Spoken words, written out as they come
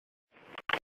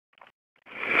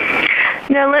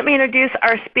Now let me introduce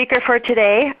our speaker for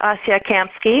today, Asya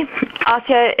Kamsky.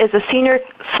 Asya is a senior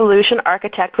solution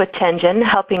architect with Tenjin,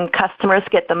 helping customers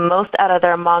get the most out of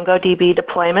their MongoDB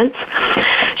deployments.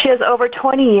 She has over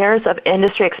 20 years of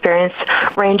industry experience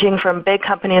ranging from big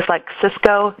companies like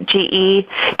Cisco, GE,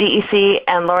 DEC,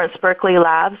 and Lawrence Berkeley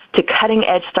Labs to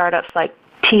cutting-edge startups like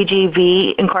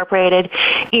TGV Incorporated,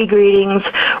 eGreetings,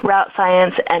 Route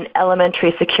Science, and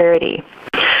Elementary Security.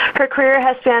 Her career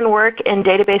has spanned work in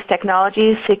database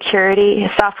technology, security,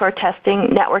 software testing,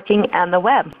 networking, and the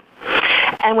web.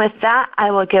 And with that,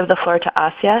 I will give the floor to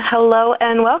Asya. Hello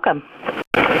and welcome.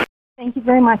 Thank you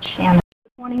very much, Shannon.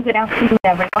 Good morning, good afternoon,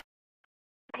 everyone.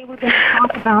 Today we're going to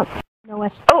talk about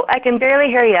NoSQL. Oh, I can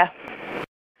barely hear you.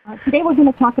 Today we're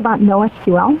going to talk about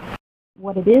NoSQL,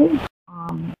 what it is,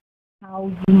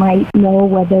 how you might know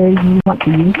whether you want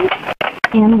to use it,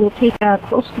 and we'll take a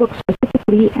close look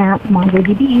specifically at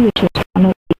MongoDB, which is one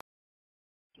of the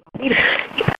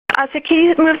databases. Asya, can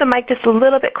you move the mic just a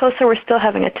little bit closer? We're still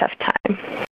having a tough time.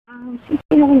 Since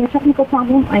we're having a technical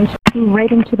problem, I'm speaking right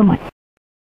into the mic.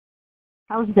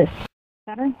 How's this?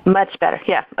 Better? Much better,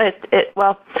 yeah.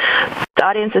 Well, the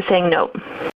audience is saying no.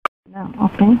 No,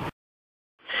 okay.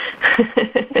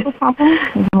 Technical problem?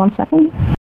 Hold on 1 second.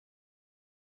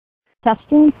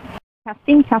 Testing,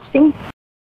 testing, testing.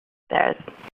 There.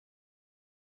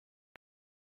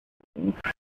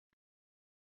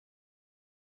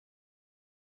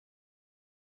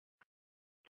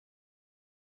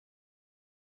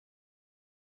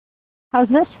 How's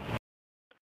this?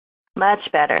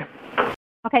 Much better.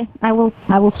 Okay, I will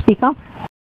speak up.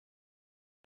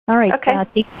 All right,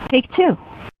 okay. Take two.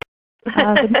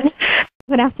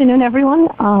 Good afternoon, everyone.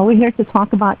 We're here to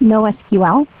talk about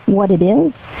NoSQL, what it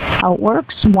is, how it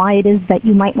works, why it is that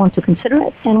you might want to consider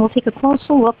it, and we'll take a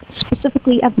closer look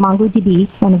specifically at MongoDB,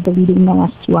 one of the leading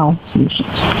NoSQL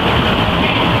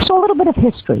solutions. So a little bit of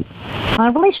history.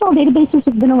 Relational databases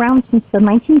have been around since the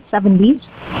 1970s,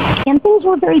 and things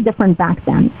were very different back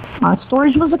then.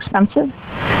 Storage was expensive.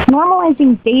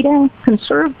 Normalizing data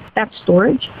conserved that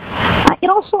storage. It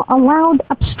also allowed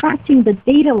abstracting the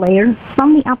data layer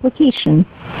from the application,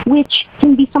 which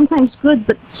can be sometimes good,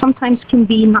 but sometimes can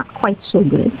be not quite so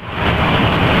good.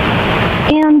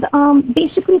 And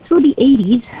basically through the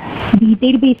 80s, the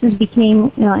databases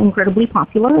became incredibly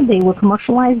popular. They were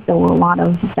commercialized. There were a lot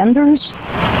of vendors.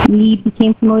 We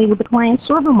became familiar with the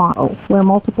client-server model, where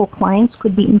multiple clients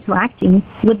could be interacting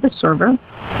with the server.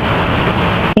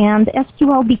 And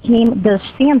SQL became the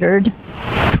standard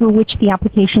through which the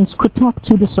applications could talk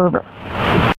to the server.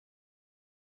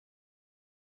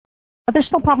 Are there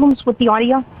still problems with the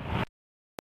audio?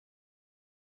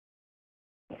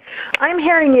 I'm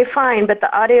hearing you fine, but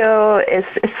the audio is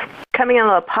coming in a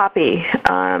little poppy.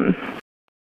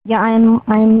 Yeah,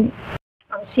 I'm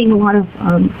seeing a lot of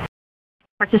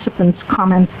participants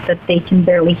comment that they can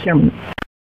barely hear me.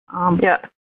 Yeah.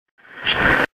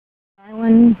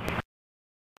 Alan.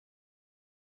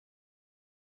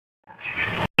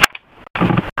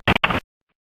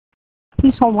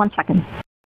 Please hold 1 second.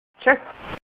 Sure.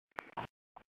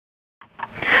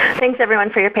 Thanks,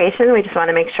 everyone, for your patience. We just want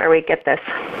to make sure we get this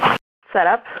set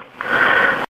up.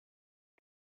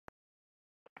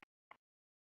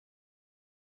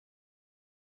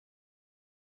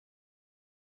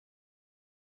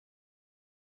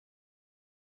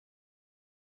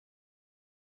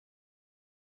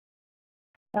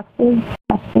 Testing,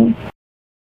 testing.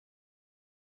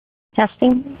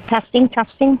 Testing, testing,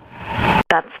 testing.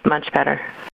 That's much better.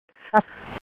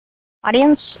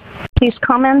 Audience, please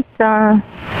comment.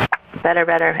 Better,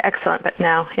 better. Excellent, but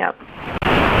now, yep.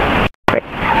 Great.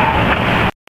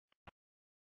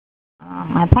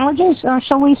 My apologies.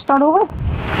 Shall we start over?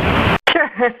 Sure.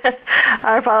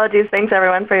 Our apologies. Thanks,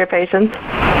 everyone, for your patience.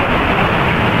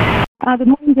 Good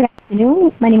morning, good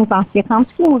afternoon. My name is Asya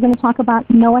Kamsky. We're going to talk about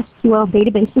NoSQL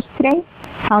databases today,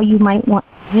 how you might want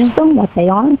to use them, what they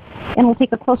are, and we'll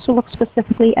take a closer look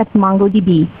specifically at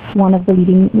MongoDB, one of the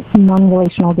leading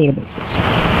non-relational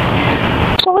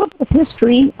databases. So a little bit of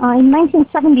history. In the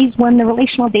 1970s, when the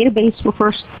relational database were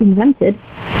first invented,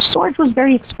 storage was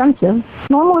very expensive.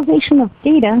 Normalization of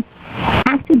data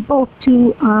acted both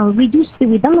to reduce the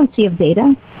redundancy of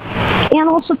data and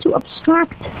also to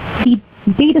abstract the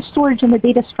data storage and the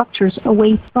data structures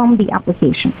away from the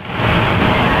application.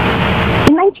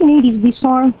 In the 1980s, we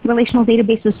saw relational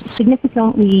databases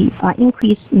significantly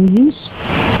increase in use.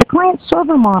 The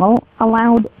client-server model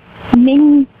allowed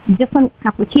many different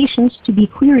applications to be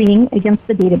querying against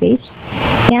the database,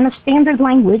 and a standard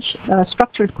language, a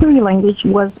structured query language,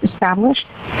 was established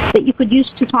that you could use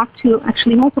to talk to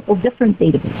actually multiple different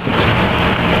databases.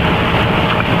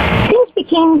 Things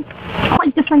became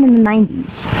quite different in the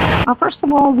 90s. First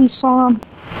of all, we saw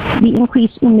the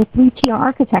increase in the three-tier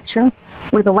architecture,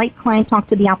 where the light client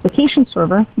talked to the application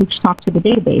server, which talked to the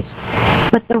database.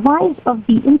 But the rise of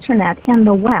the internet and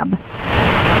the web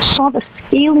saw the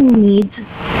scaling needs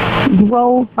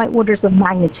grow by orders of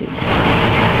magnitude.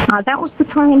 That was the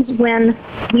times when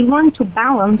we learned to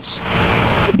balance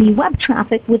the web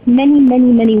traffic with many,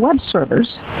 many, many web servers,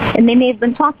 and they may have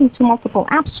been talking to multiple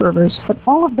app servers, but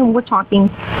all of them were talking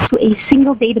to a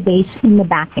single database in the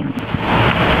back end.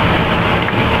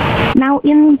 Now,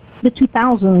 in the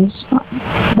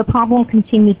 2000s, the problem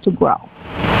continued to grow.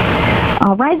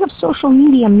 Rise of social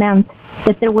media meant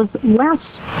that there was less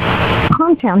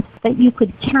content that you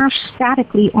could cache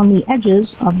statically on the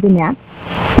edges of the net,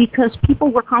 because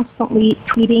people were constantly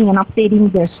tweeting and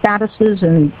updating their statuses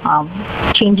and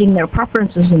changing their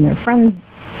preferences in their friend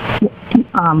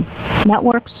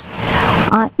networks.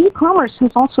 E-commerce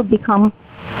has also become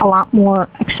a lot more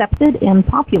accepted and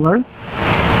popular.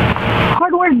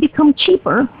 Hardware has become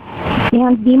cheaper,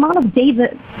 and the amount of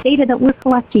data that we're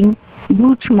collecting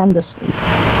grew tremendously.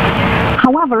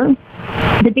 However,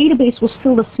 the database was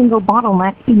still a single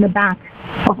bottleneck in the back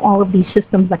of all of these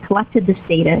systems that collected this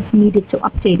data, needed to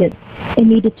update it, and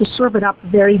needed to serve it up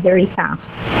very, very fast.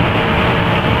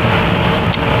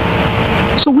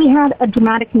 So we had a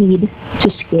dramatic need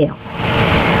to scale.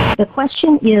 The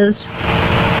question is,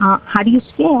 how do you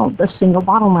scale the single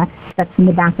bottleneck that's in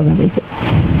the back of everything?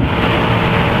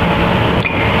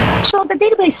 So the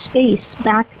database space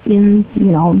back in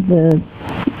the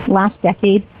last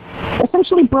decade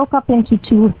essentially broke up into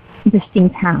two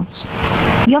distinct halves.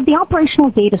 You have the operational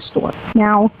data store.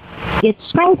 Now, its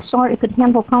strengths are it could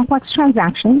handle complex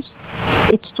transactions.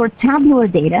 It stored tabular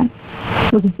data.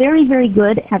 It was very, very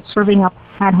good at serving up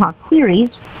ad hoc queries.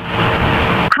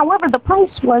 However, the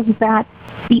price was that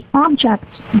the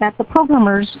objects that the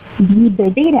programmers viewed their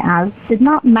data as did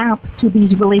not map to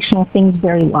these relational things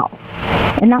very well.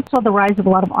 And that saw the rise of a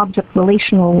lot of object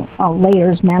relational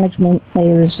layers, management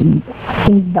layers, and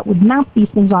things that would map these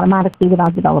things automatically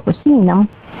without developers seeing them.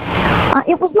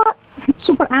 It was not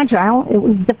super agile. It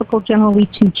was difficult generally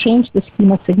to change the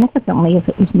schema significantly if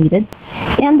it was needed.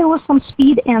 And there were some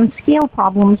speed and scale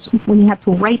problems when you had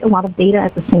to write a lot of data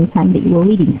at the same time that you were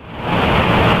reading it.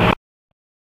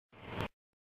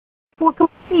 For a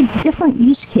completely different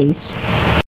use case,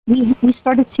 we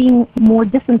started seeing more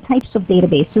different types of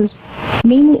databases,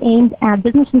 mainly aimed at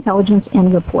business intelligence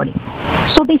and reporting.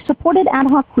 So they supported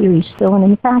ad hoc queries still, and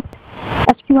in fact,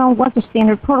 SQL was a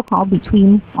standard protocol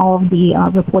between all of the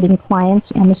reporting clients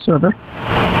and the server.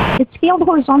 It scaled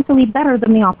horizontally better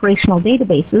than the operational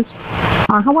databases.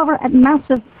 However, at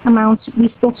massive amounts, we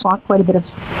still saw quite a bit of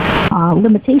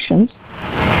limitations.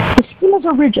 The schemas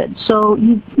are rigid, so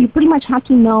you pretty much have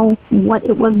to know what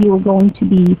it was you were going to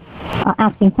be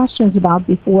asking questions about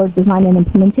before design and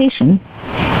implementation.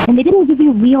 And they didn't give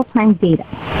you real-time data.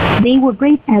 They were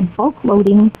great at bulk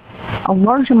loading a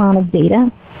large amount of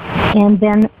data and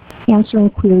then answering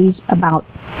queries about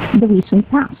the recent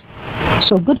past.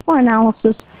 So good for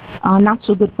analysis, not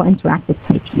so good for interactive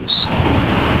type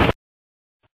use.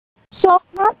 So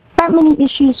not that many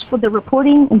issues for the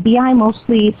reporting, and BI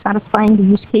mostly satisfying the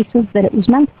use cases that it was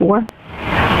meant for.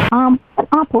 But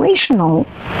operational,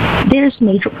 there's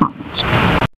major problems.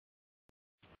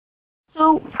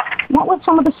 So what were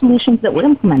some of the solutions that were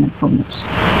implemented from this?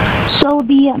 So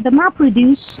the map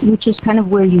reduce, which is kind of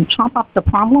where you chop up the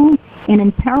problem and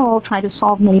in parallel try to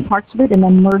solve many parts of it and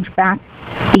then merge back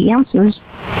the answers,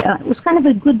 was kind of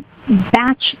a good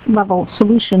batch level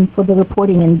solution for the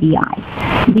reporting in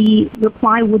BI. The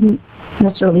reply wouldn't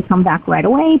necessarily come back right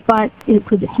away, but it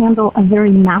could handle a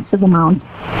very massive amount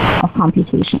of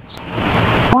computations.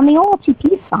 On the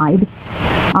OLTP side,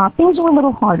 things were a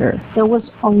little harder. There was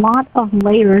a lot of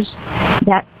layers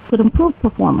that could improve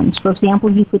performance. For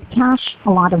example, you could cache a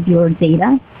lot of your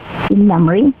data in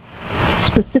memory,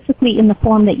 specifically in the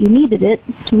form that you needed it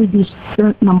to reduce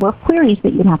the number of queries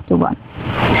that you'd have to run.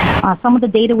 Some of the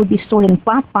data would be stored in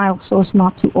flat files so as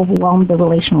not to overwhelm the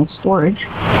relational storage.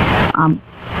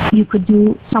 You could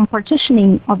do some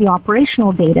partitioning of the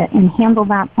operational data and handle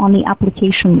that on the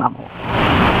application level.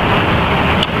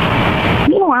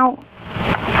 Meanwhile,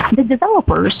 the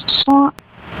developers saw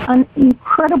an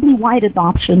incredibly wide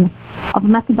adoption of a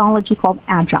methodology called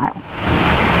Agile.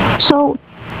 So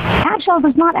Agile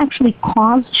does not actually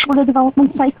cause shorter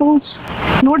development cycles,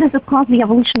 nor does it cause the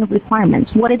evolution of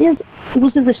requirements. What it is, it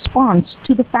was a response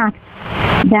to the fact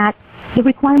that the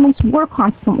requirements were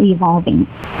constantly evolving.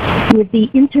 With the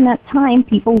internet time,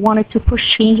 people wanted to push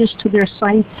changes to their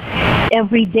sites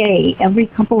every day, every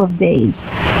couple of days.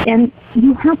 And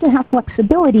you had to have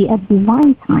flexibility at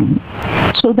design time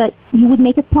so that you would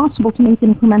make it possible to make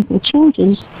incremental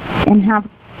changes and have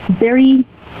very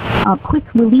quick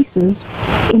releases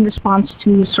in response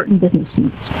to certain business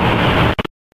needs.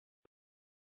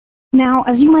 Now,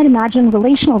 as you might imagine,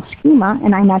 relational schema,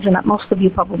 and I imagine that most of you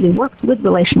probably worked with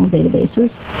relational databases,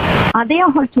 they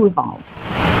are hard to evolve.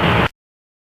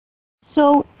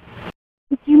 So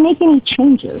if you make any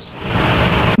changes,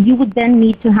 you would then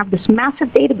need to have this massive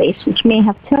database, which may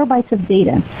have terabytes of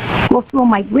data, go through a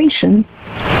migration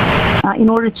in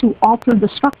order to alter the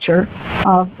structure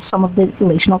of some of the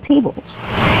relational tables.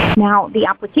 Now, the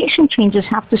application changes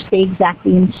have to stay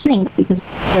exactly in sync because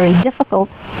it's very difficult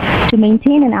to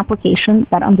maintain an application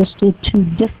that understood two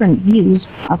different views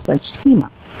of such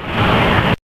schema.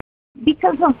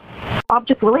 Because of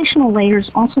object relational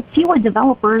layers, also fewer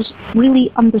developers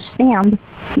really understand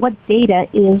what data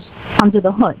is under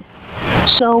the hood.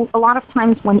 So a lot of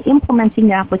times when implementing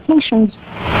the applications,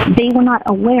 they were not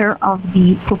aware of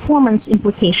the performance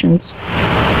implications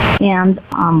and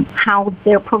how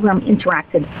their program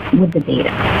interacted with the data.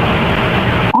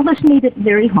 All this made it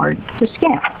very hard to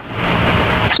scale.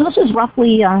 So this is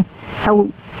roughly how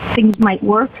things might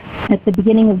work. At the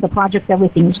beginning of the project,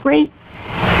 everything is great.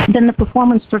 Then the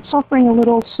performance starts suffering a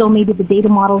little, so maybe the data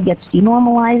model gets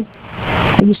denormalized.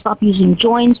 You stop using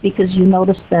joins because you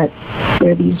notice that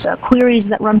there are these queries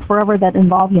that run forever that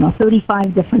involve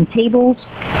 35 different tables.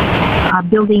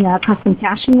 Building a custom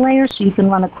caching layer so you can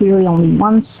run a query only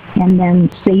once and then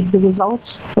save the results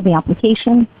for the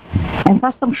application. And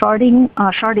custom sharding,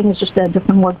 sharding is just a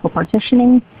different word for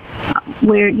partitioning,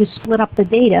 where you split up the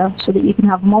data so that you can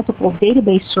have multiple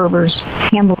database servers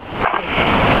handle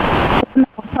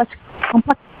the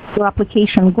complexity of your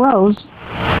application grows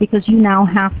because you now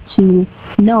have to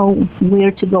know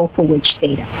where to go for which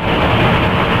data.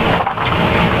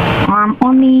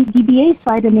 On the DBA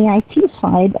side and the IT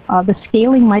side, the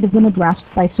scaling might have been addressed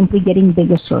by simply getting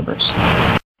bigger servers.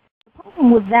 The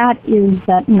problem with that is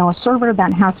that a server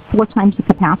that has 4 times the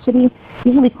capacity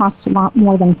usually costs a lot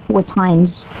more than 4 times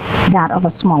that of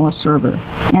a smaller server.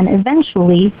 And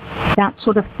eventually, that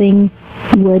sort of thing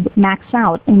would max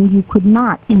out, and you could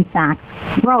not, in fact,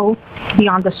 grow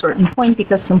beyond a certain point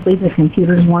because simply the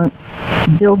computers weren't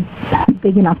built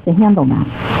big enough to handle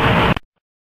that.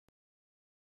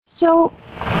 So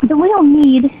the real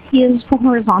need is for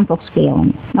horizontal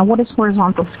scaling. Now, what is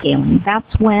horizontal scaling?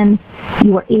 That's when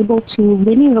you are able to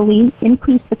linearly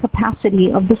increase the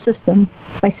capacity of the system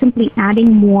by simply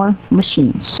adding more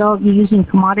machines. So you're using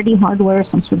commodity hardware,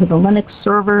 some sort of a Linux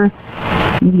server.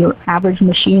 Your average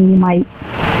machine you might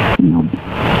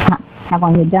have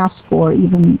on your desk or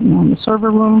even in the server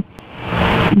room.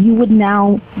 You would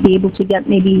now be able to get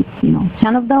maybe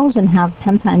 10 of those and have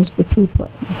 10 times the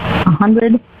throughput.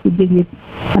 100 would give you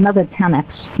another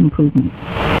 10x improvement.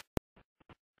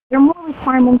 There are more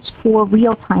requirements for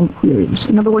real-time queries.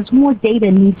 In other words, more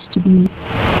data needs to be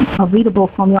readable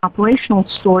from your operational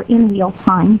store in real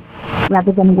time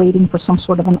rather than waiting for some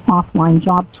sort of an offline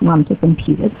job to run to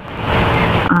compute it.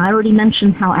 I already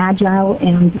mentioned how agile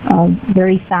and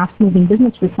very fast-moving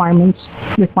business requirements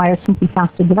require simply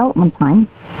faster development time,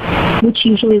 which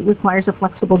usually requires a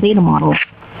flexible data model.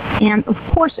 And of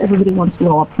course, everybody wants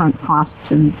low upfront costs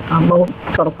and low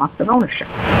total cost of ownership.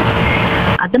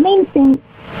 The main thing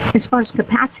as far as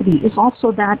capacity is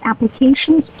also that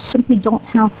applications simply don't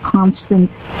have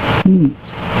constant needs.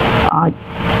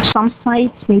 Some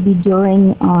sites, maybe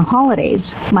during holidays,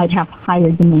 might have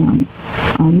higher demand.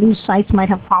 New sites might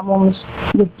have problems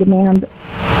with demand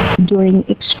during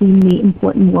extremely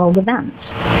important world events.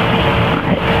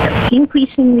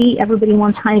 Increasingly, everybody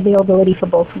wants high availability for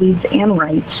both reads and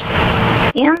writes.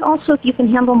 And also, if you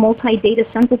can handle multi-data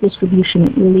center distribution,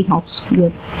 it really helps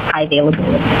with high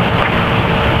availability.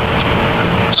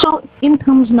 So in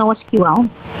comes NoSQL,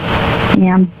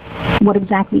 and what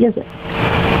exactly is it?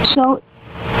 So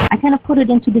I kind of put it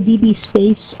into the DB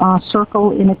space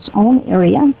circle in its own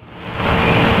area.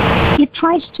 It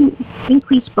tries to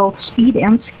increase both speed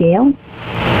and scale,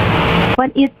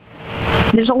 but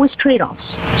there's always trade-offs.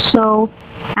 So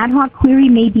ad hoc query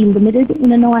may be limited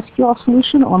in a NoSQL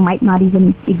solution or might not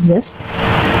even exist.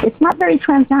 It's not very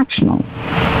transactional.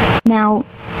 Now,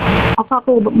 I'll talk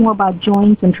a little bit more about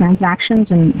joins and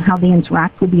transactions and how they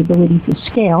interact with the ability to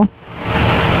scale.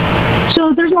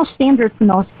 So there's no standard for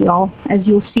NoSQL. As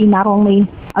you'll see, not only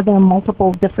are there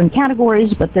multiple different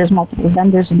categories, but there's multiple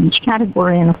vendors in each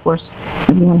category, and of course,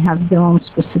 everyone has their own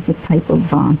specific type of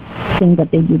thing that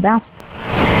they do best.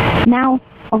 Now,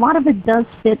 a lot of it does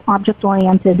fit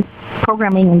object-oriented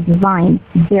programming and design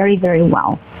very, very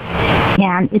well.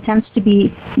 And it tends to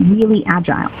be really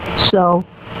agile. So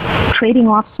trading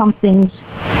off some things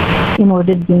in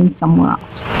order to gain somewhere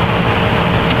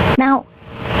else. Now,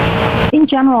 in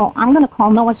general, I'm going to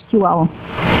call NoSQL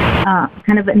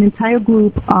kind of an entire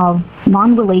group of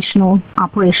non-relational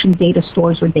operation data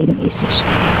stores or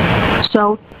databases.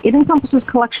 So it encompasses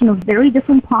a collection of very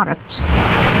different products.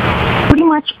 Pretty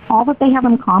much all that they have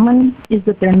in common is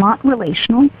that they're not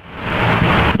relational.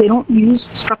 They don't use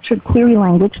structured query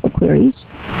language for queries.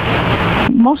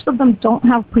 Most of them don't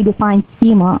have predefined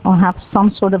schema or have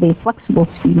some sort of a flexible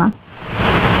schema.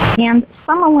 And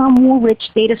some allow more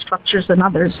rich data structures than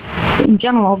others. In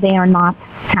general, they are not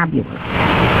tabular.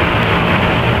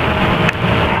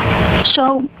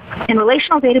 So in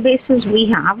relational databases,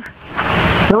 we have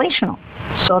relational.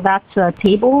 So that's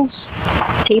tables.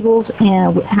 Tables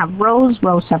have rows.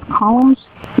 Rows have columns.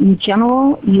 In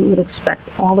general, you would expect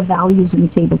all the values in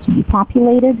the table to be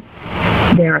populated.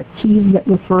 There are keys that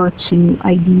refer to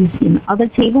IDs in other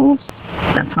tables.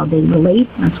 That's how they relate.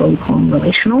 That's why we call them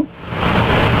relational.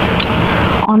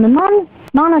 On the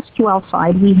non-SQL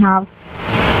side, we have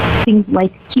things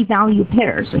like key-value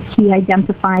pairs. A key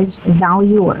identifies a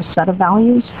value or a set of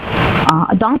values.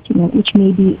 A document, which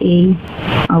may be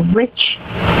a rich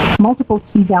multiple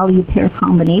key-value pair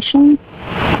combination.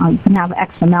 You can have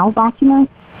XML document.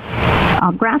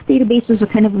 Graph databases are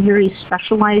kind of a very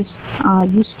specialized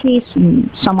use case, and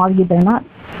some argue they're not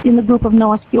in the group of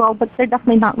NoSQL, but they're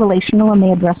definitely not relational and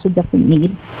they address a different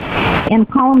need. And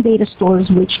column data stores,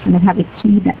 which kind of have a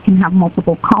key that can have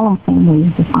multiple column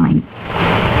families defined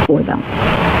for them.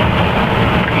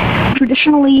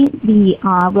 Traditionally, the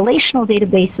relational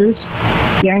databases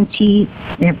guarantee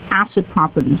they have ACID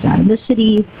properties,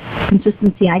 atomicity,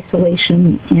 consistency,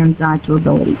 isolation, and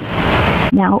durability.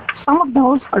 Now, some of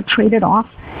those are traded off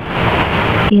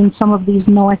in some of these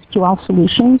NoSQL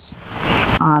solutions.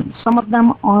 Some of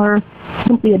them are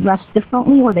simply addressed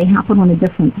differently or they happen on a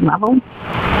different level.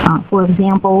 For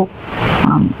example,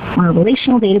 on a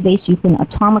relational database, you can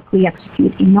atomically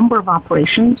execute a number of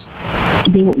operations.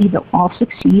 They will either all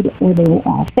succeed or they will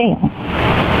all fail.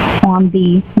 On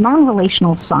the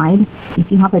non-relational side,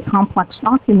 if you have a complex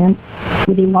document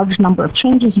with a large number of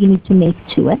changes you need to make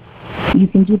to it, you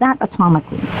can do that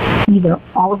atomically. Either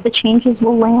all of the changes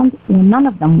will land or none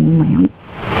of them will land.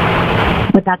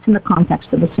 But that's in the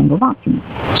context of a single document.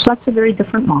 So that's a very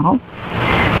different model.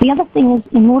 The other thing is,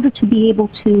 in order to be able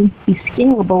to be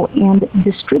scalable and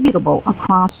distributable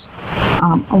across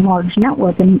a large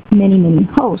network and many, many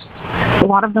hosts, a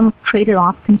lot of them traded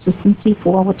off consistency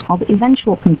for what's called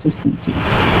eventual consistency.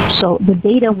 So the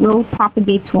data will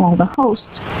propagate to all the hosts,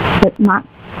 but not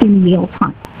in real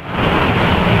time.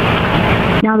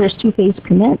 Now there's two-phase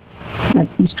commit. That's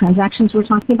these transactions we're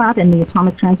talking about, and the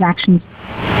atomic transactions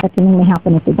that can only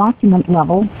happen at the document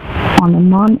level on the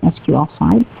non-SQL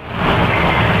side.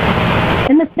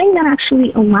 And the thing that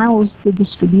actually allows the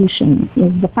distribution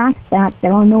is the fact that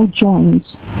there are no joins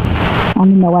on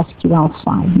the NoSQL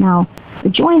side. Now, the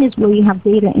join is where you have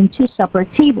data in two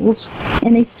separate tables,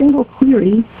 and a single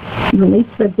query relates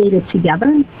the data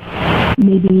together,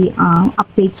 maybe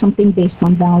update something based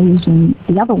on values in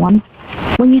the other one.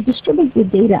 When you distribute your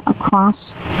data across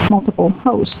multiple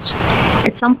hosts,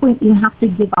 at some point you have to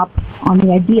give up on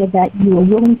the idea that you are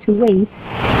willing to wait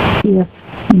if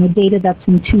data that's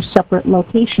in two separate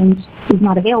locations is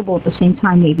not available at the same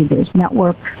time. Maybe there's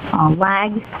network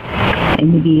lag,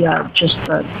 and maybe just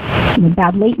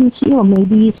bad latency, or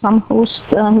maybe some hosts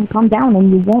have gone down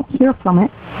and you won't hear from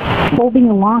it. Holding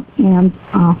a lock and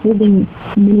holding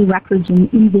many records and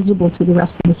invisible to the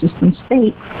rest of the system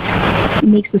state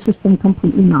makes the system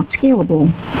completely not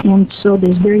scalable. And so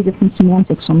there's very different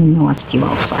semantics on the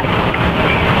NoSQL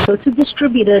side. So it's a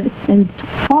distributed and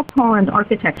fault-tolerant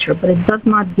architecture, but it does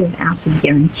not give ACID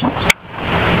guarantees.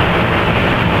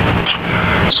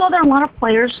 So there are a lot of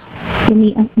players in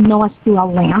the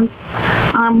NoSQL land.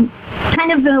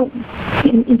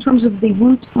 In terms of the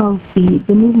root of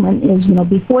the movement is,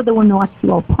 before there were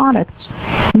NoSQL products,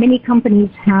 many companies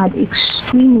had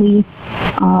extremely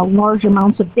large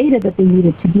amounts of data that they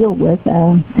needed to deal with.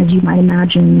 As you might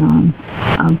imagine,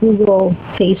 Google,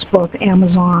 Facebook,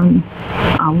 Amazon,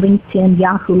 LinkedIn,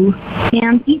 Yahoo,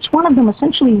 and each one of them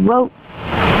essentially wrote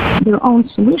their own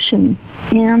solution.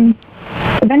 And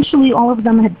eventually all of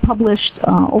them had published,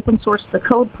 open sourced the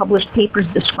code, published papers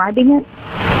describing it.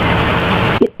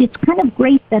 it's kind of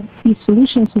great that these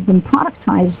solutions have been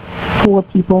productized for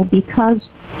people, because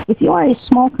if you are a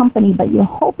small company but you're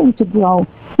hoping to grow,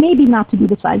 maybe not to be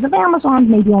the size of Amazon,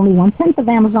 maybe only 1/10 of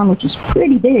Amazon, which is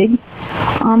pretty big,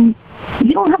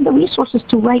 you don't have the resources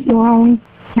to write your own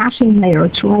caching layer,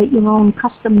 to write your own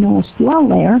custom NoSQL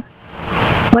layer,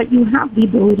 but you have the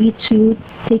ability to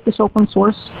take this open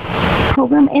source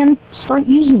program and start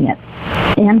using it.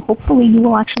 And hopefully you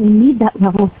will actually need that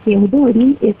level of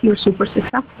scalability if you're super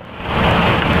successful.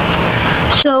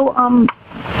 So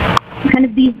kind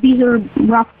of these are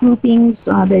rough groupings.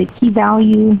 The key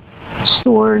value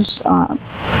stores,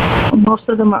 most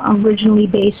of them are originally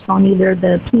based on either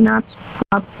the Peanuts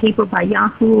paper by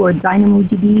Yahoo or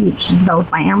DynamoDB, which is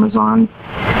developed by Amazon.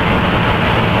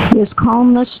 There's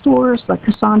columnar stores like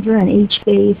Cassandra and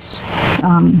HBase,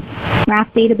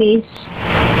 graph database,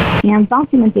 and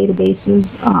document databases,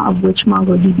 of which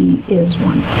MongoDB is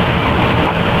one.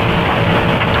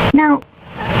 Now,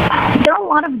 there are a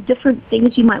lot of different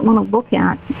things you might want to look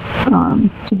at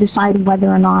to decide whether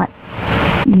or not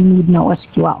you need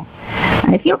NoSQL.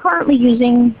 If you're currently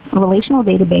using a relational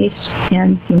database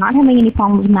and you're not having any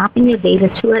problems mapping your data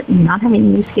to it and you're not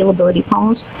having any scalability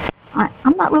problems,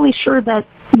 I'm not really sure that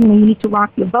you need to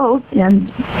rock your boat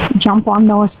and jump on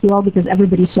NoSQL because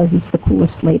everybody says it's the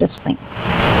coolest, latest thing.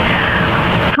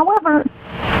 However,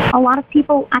 a lot of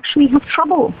people actually have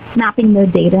trouble mapping their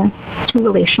data to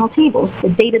relational tables. The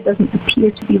data doesn't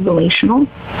appear to be relational,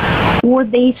 or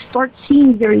they start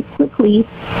seeing very quickly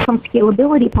some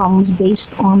scalability problems based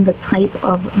on the type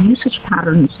of usage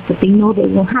patterns that they know they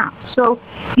will have. So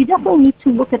you definitely need to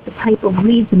look at the type of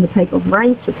reads and the type of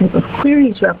writes, the type of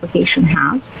queries your application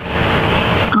has.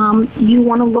 You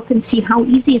want to look and see how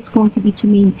easy it's going to be to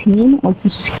maintain or to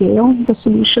scale the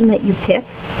solution that you pick,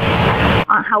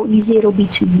 how easy it'll be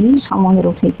to use, how long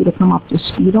it'll take you to come up to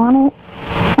speed on it.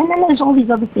 And then there's all these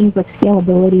other things like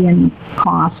scalability and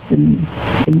cost and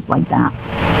things like that.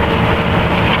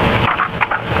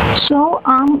 So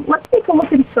let's take a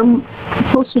look in some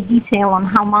closer detail on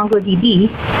how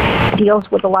MongoDB deals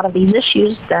with a lot of these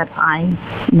issues that I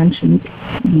mentioned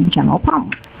in the general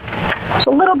problem.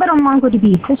 So a little bit on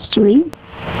MongoDB history.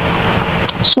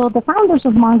 So the founders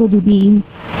of MongoDB,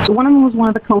 so one of them was one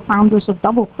of the co-founders of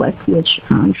DoubleClick, which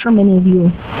I'm sure many of you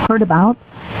heard about.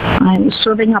 It was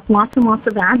serving up lots and lots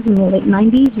of ads in the late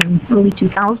 90s and early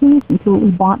 2000s until it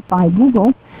was bought by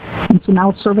Google. And so now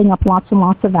it's serving up lots and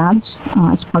lots of ads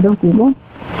as part of Google,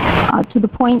 to the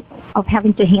point of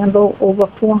having to handle over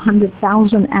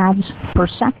 400,000 ads per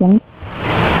second,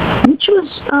 which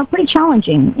was pretty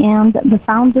challenging. And the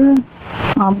founder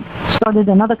started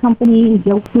another company,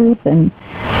 Guild Group, and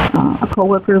a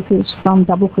coworker who's from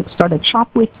DoubleClick started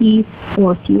ShopWiki,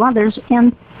 or a few others,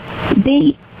 and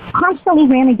they constantly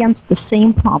ran against the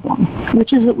same problem,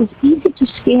 which is it was easy to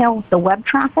scale the web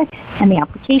traffic and the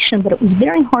application, but it was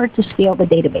very hard to scale the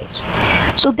database.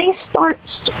 So they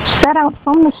set out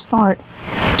from the start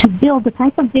to build the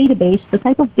type of database, the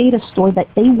type of data store that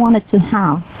they wanted to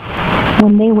have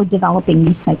when they were developing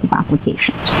these types of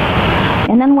applications.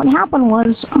 And then what happened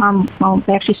was, well,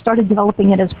 they actually started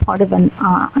developing it as part of an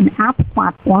app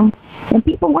platform, and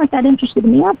people weren't that interested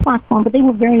in the app platform, but they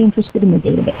were very interested in the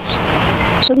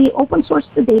database. So they open sourced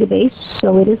the database,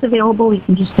 so it is available. You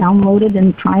can just download it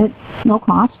and try it, no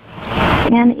cost.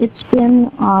 And it's been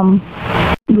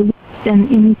released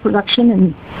and in production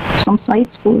in some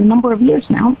sites for a number of years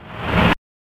now.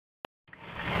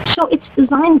 So its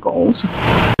design goals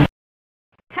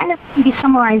kind of can be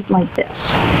summarized like this.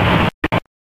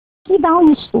 Key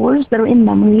value stores that are in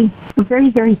memory are very,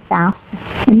 very fast,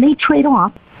 and they trade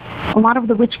off a lot of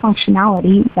the rich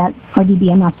functionality that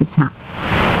RDBMSs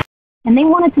have. And they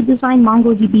wanted to design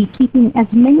MongoDB keeping as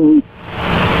many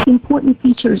important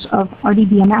features of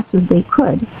RDBMS as they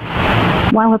could,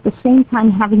 while at the same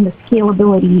time having the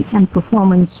scalability and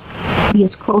performance be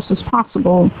as close as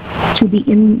possible to the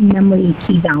in-memory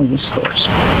key value stores.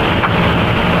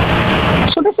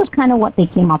 So this is kind of what they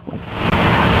came up with.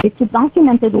 It's a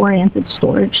documented-oriented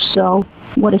storage, so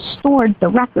what is stored, the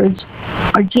records,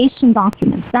 are JSON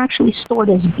documents. They're actually stored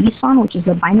as BSON, which is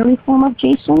a binary form of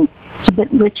JSON. It's a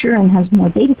bit richer and has more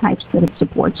data types that it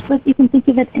supports, but you can think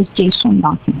of it as JSON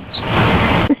documents.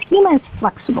 The schema is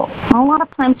flexible. A lot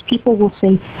of times people will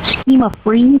say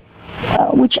schema-free,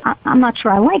 which I'm not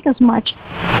sure I like as much.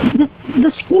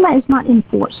 The schema is not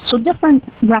enforced. So different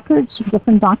records,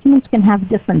 different documents can have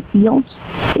different fields.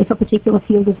 If a particular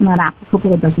field is not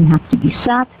applicable, it doesn't have to be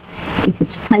set. If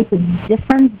its type is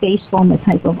different based on the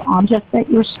type of object that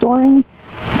you're storing,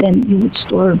 then you would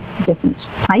store different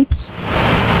types.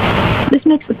 This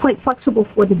makes it quite flexible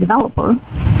for the developer.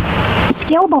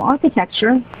 Scalable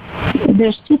architecture,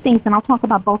 there's two things, and I'll talk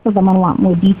about both of them in a lot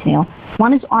more detail.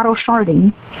 One is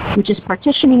auto-sharding, which is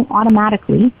partitioning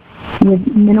automatically with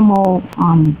minimal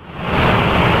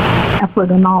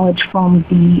effort or knowledge from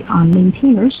the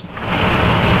maintainers,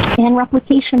 and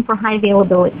replication for high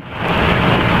availability.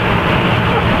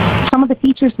 Some of the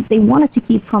features that they wanted to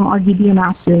keep from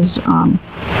RDBMS is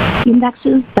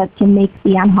indexes that can make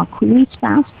the ad hoc queries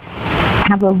fast,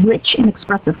 have a rich and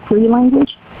expressive query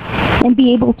language, and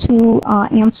be able to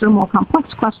answer more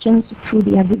complex questions through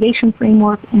the aggregation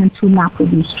framework and through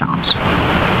MapReduce jobs.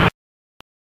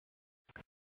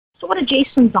 So what are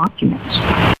JSON documents?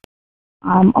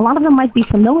 A lot of them might be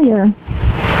familiar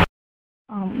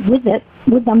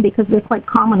with them because they're quite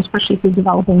common, especially if you're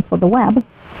developing for the web.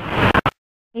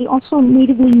 They also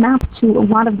natively map to a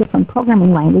lot of different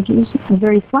programming languages. They're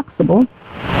very flexible.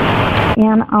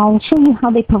 And I'll show you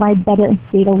how they provide better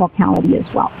data locality as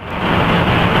well.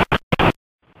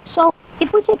 So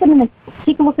if we take a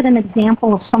look at an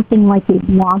example of something like a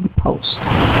blog post.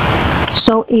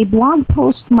 So a blog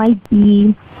post might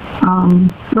be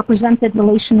represented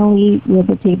relationally with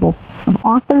a table of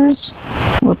authors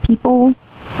or people.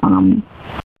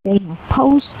 They have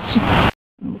posts.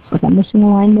 Looks like I'm missing a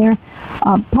line there.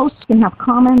 Posts can have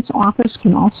comments. Authors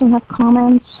can also have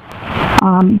comments.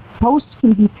 Posts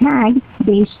can be tagged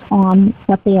based on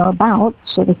what they are about,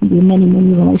 so there can be many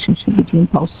relationships between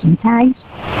posts and tags.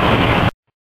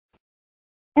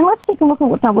 And let's take a look at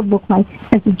what that would look like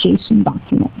as a JSON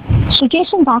document. So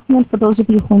JSON document, for those of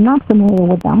you who are not familiar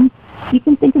with them, you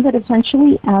can think of it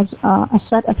essentially as a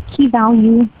set of key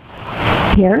value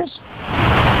pairs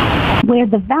where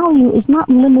the value is not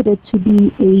limited to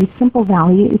be a simple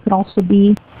value. It could also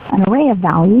be an array of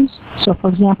values. So for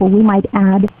example, we might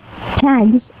add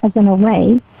tags as an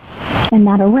array, and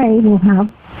that array will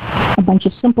have a bunch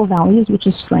of simple values, which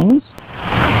is strings.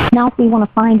 Now if we want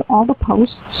to find all the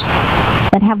posts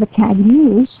that have the tag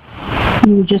news,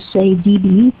 you would just say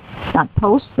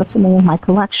db.post, that's the name of my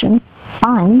collection,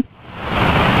 find,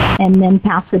 and then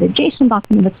pass it a JSON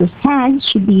document that says tags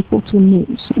should be equal to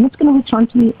news. And it's going to return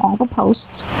to me all the posts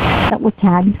that were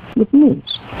tagged with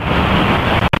news.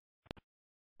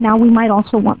 Now we might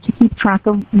also want to keep track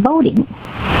of voting.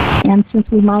 And since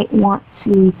we might want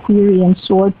to query and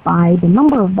sort by the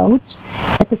number of votes,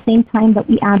 at the same time that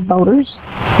we add voters,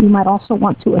 we might also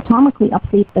want to atomically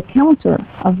update the counter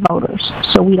of voters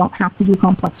so we don't have to do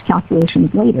complex calculations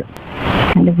later,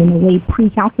 kind of in a way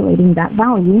pre-calculating that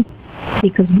value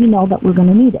because we know that we're going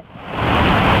to need it.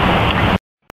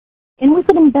 And we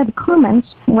could embed comments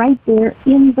right there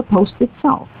in the post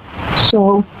itself.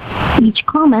 So each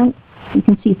comment, you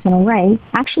can see it's an array,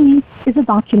 actually is a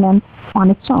document on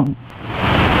its own.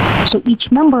 So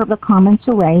each member of the comments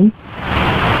array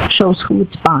shows who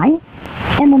it's by,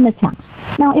 and then the text.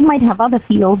 Now it might have other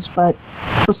fields, but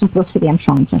for simplicity I'm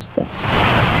showing just this.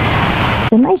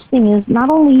 The nice thing is not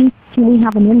only can we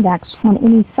have an index on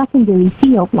any secondary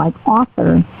field like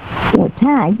author or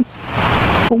tags,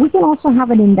 but we can also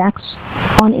have an index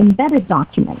on embedded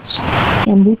documents.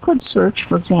 And we could search,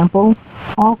 for example,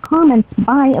 all comments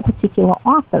by a particular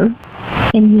author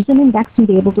and use an index and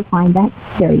be able to find that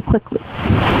very quickly.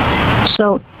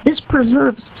 So this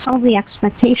preserves some of the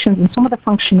expectations and some of the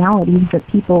functionalities that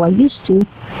people are used to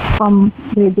from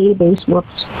their database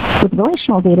works with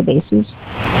relational databases,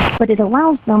 but it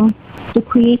allows them to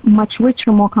create much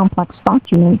richer, more complex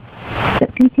documents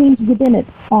that contains within it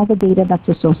all the data that's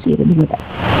associated with it.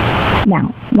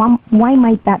 Now, why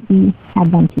might that be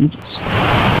advantageous?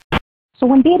 So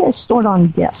when data is stored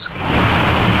on disk,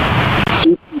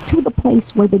 to the place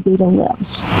where the data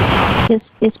lives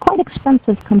is quite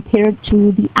expensive compared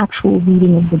to the actual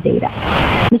reading of the data.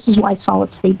 This is why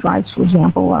solid-state drives, for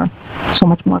example, are so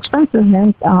much more expensive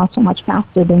and so much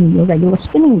faster than your regular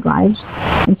spinning drives.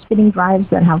 And spinning drives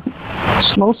that have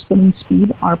slow spinning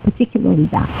speed are particularly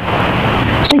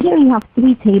bad. So here you have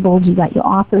three tables. You've got your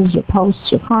authors, your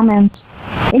posts, your comments.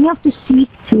 And you have to seek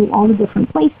through all the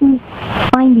different places,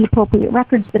 find the appropriate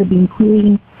records that are being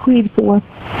queried for,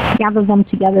 gather them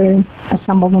together,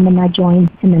 assemble them in that join,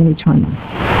 and then return them.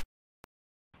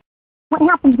 What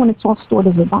happens when it's all stored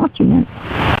as a document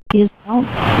is, well,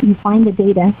 you find the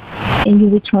data and you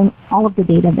return all of the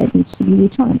data that needs to be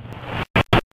returned.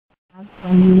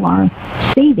 When you are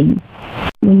saving,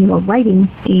 when you are writing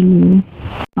a new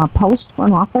post for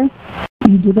an author,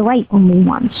 you do the write only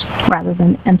once rather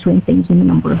than entering things in a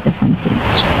number of different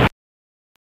fields.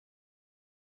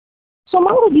 So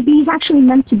MongoDB is actually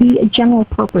meant to be a general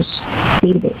purpose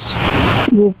database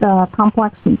with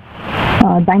complex and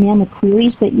dynamic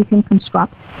queries that you can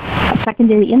construct,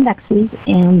 secondary indexes,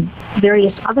 and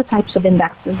various other types of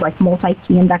indexes like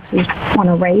multi-key indexes on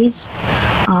arrays,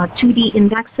 2D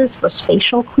indexes for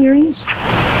spatial queries,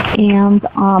 and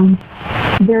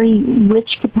very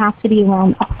rich capacity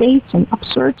around updates and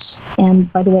upserts. And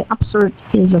by the way, upsert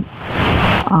is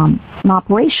an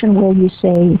operation where you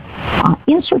say,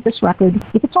 insert this record.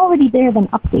 If it's already there, then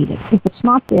update it. If it's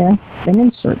not there, then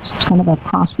insert. It's kind of a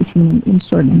cross between an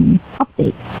insert and an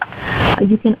update.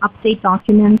 You can update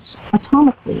documents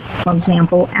atomically. For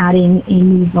example, adding a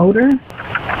new voter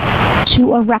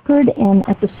to a record and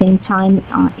at the same time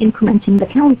incrementing the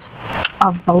count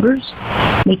of voters,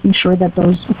 making sure that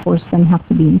those, of course, then have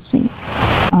to be in sync.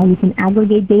 You can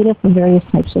aggregate data for various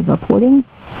types of reporting.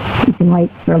 You can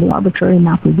write fairly arbitrary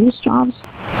MapReduce jobs.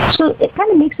 So it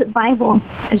kind of makes it viable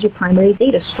as your primary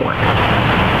data store.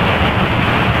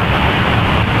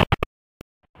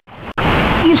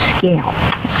 You scale.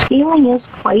 Scaling is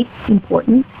quite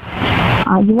important.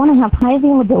 You want to have high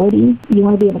availability. You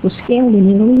want to be able to scale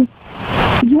linearly.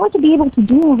 You want to be able to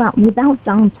do all that without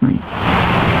downtime.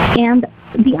 And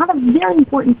the other very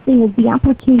important thing is the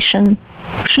application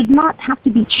should not have to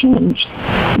be changed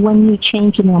when you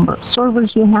change the number of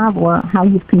servers you have or how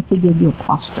you've configured your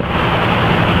cluster.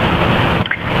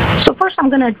 So first I'm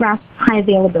going to address high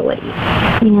availability.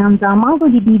 And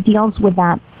MongoDB deals with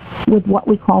that with what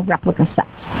we call replica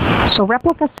sets. So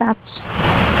replica sets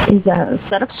is a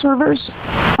set of servers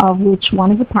of which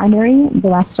one is a primary, the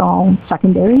rest are all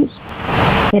secondaries.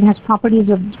 It has properties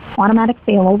of automatic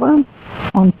failover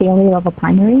on failure of a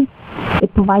primary.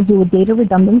 It provides you with data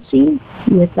redundancy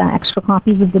with extra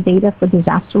copies of the data for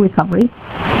disaster recovery.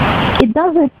 It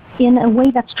does it in a way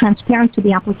that's transparent to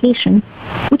the application,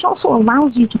 which also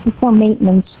allows you to perform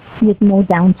maintenance with no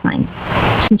downtime.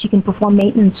 Since you can perform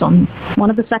maintenance on one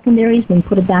of the secondaries, then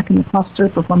put it back in the cluster,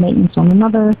 perform maintenance on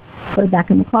another, put it back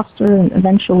in the cluster, and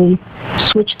eventually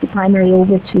switch the primary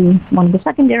over to one of the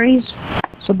secondaries,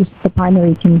 so the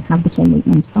primary can have the same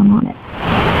maintenance done on it.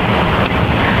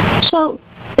 So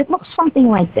it looks something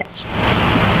like this.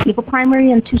 You have a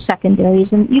primary and two secondaries,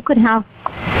 and you could have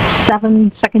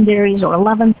 7 secondaries or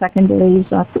 11 secondaries.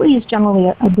 3 is generally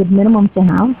a good minimum to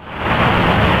have.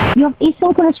 You have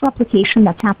asynchronous replication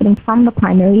that's happening from the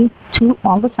primary to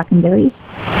all the secondaries.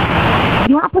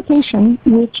 Your application,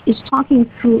 which is talking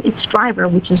through its driver,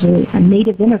 which is a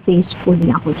native interface for the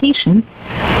application,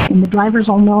 and the drivers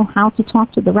all know how to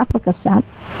talk to the replica set,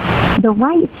 the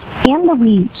writes and the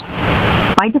reads,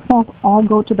 by default, all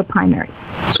go to the primary.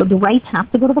 So the writes have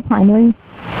to go to the primary,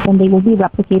 then they will be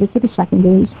replicated to the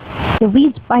secondaries. The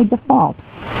reads, by default,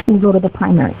 will go to the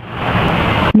primary.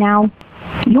 Now,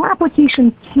 your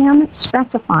application can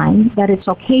specify that it's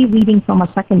okay reading from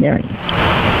a secondary.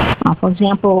 For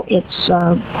example, it's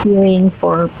querying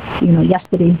for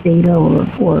yesterday's data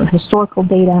or historical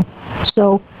data.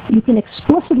 So you can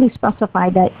explicitly specify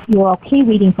that you're okay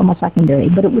reading from a secondary,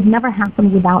 but it would never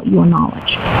happen without your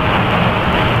knowledge.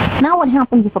 Now what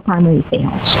happens if a primary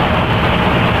fails?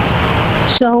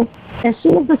 So as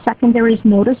soon as the secondaries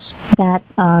notice that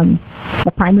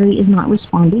the primary is not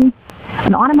responding,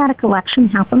 an automatic election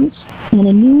happens, and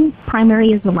a new primary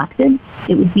is elected.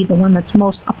 It would be the one that's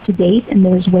most up to date, and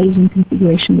there's ways in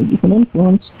configuration that you can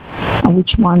influence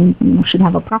which one should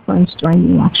have a preference during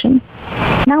the election.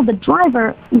 Now the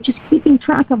driver, which is keeping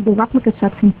track of the replica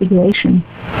set configuration,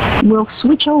 will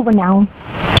switch over now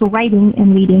to writing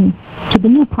and reading to the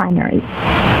new primary,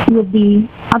 with the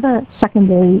other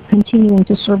secondary continuing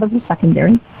to serve as a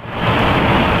secondary.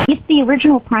 If the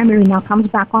original primary now comes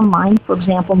back online, for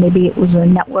example, maybe it was a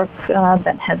network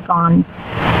that had gone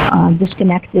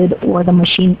disconnected or the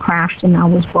machine crashed and now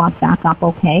was brought back up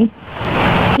okay,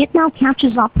 it now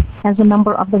catches up as a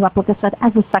member of the replica set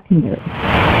as a secondary.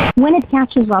 When it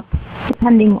catches up,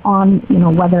 depending on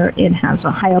whether it has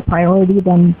a higher priority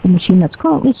than the machine that's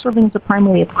currently serving as a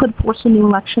primary, it could force a new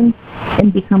election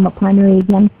and become a primary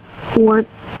again, or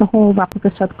the whole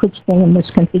replica set could stay in this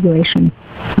configuration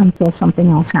until something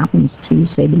else happens to,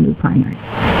 say, the new primary.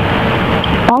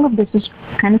 All of this is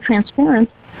kind of transparent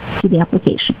to the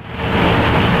application.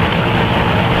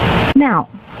 Now,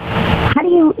 how do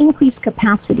you increase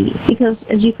capacity? Because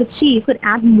as you could see, you could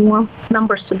add more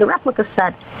numbers to the replica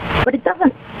set, but it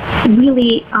doesn't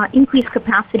really increase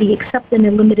capacity except in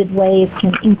a limited way. It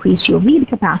can increase your read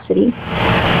capacity,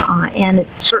 and it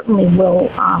certainly will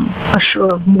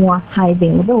assure more high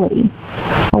availability.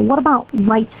 But what about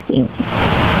write scaling?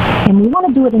 And we want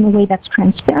to do it in a way that's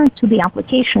transparent to the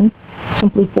application,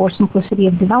 simply for simplicity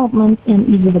of development and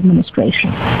ease of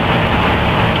administration.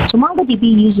 So MongoDB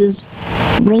uses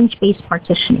range-based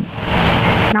partitioning.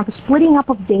 Now, the splitting up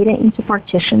of data into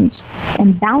partitions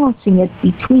and balancing it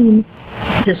between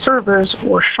the servers,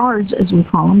 or shards as we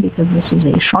call them, because this is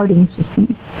a sharding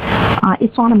system,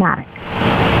 it's automatic.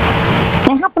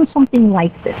 It happens something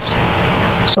like this.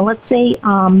 So let's say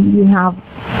you have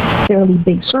a fairly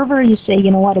big server. You say,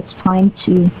 you know what, it's time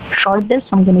to shard this.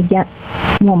 I'm going to get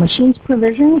more machines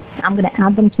provisioned. I'm going to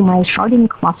add them to my sharding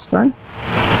cluster.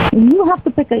 And you have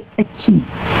to pick a key.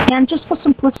 And just for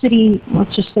simplicity,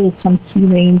 let's just say it's some key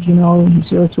range,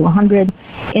 0 to 100.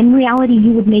 In reality,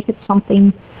 you would make it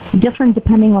something different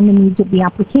depending on the needs of the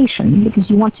application, because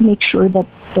you want to make sure that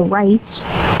the writes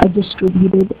are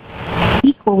distributed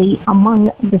equally among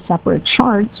the separate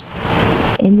shards,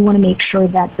 and you want to make sure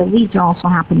that the reads are also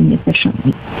happening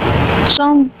efficiently. So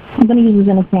I'm going to use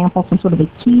as an example some sort of a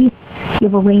key. You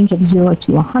have a range of 0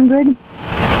 to 100.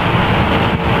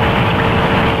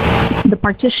 The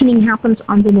partitioning happens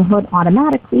under the hood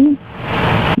automatically.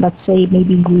 Let's say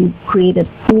maybe you created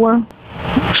 4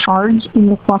 shards in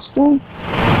the cluster.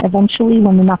 Eventually,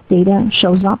 when enough data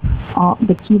shows up,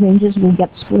 the key ranges will get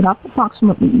split up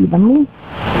approximately evenly,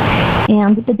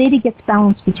 and the data gets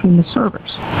balanced between the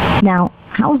servers. Now,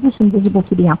 how is this invisible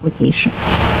to the application?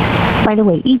 By the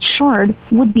way, each shard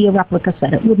would be a replica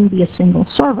set. It wouldn't be a single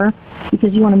server,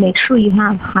 because you want to make sure you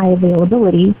have high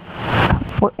availability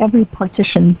for every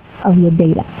partition of your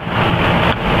data.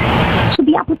 So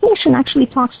the application actually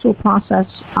talks to a process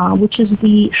which is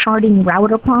the sharding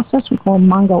router process. We call it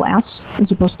MongoS,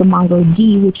 as opposed to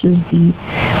MongoD, which is the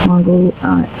Mongo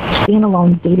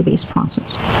standalone database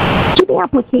process. To the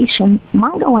application,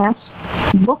 MongoS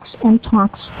looks and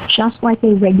talks just like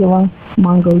a regular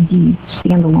MongoD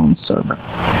standalone server.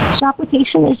 So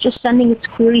application is just sending its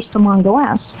queries to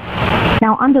MongoS.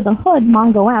 Now, under the hood,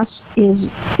 MongoS is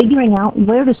figuring out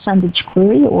where to send each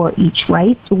query or each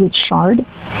write to which shard.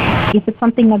 If it's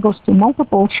something that goes to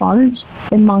multiple shards,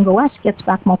 then MongoS gets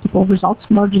back multiple results,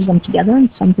 merges them together, and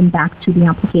sends them back to the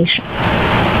application.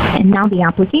 And now the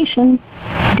application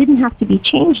didn't have to be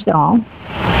changed at all,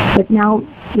 but now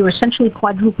you're essentially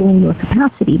quadrupling your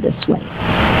capacity this way.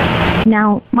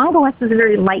 Now, MongoS is a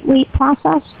very lightweight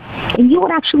process, and you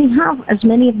would actually have as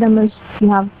many of them as you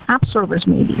have app servers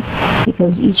maybe,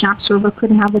 because each app server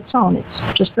could have its own.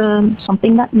 It's just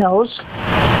something that knows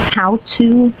how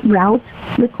to route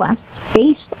requests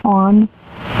based on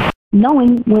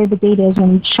knowing where the data is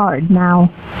on each shard.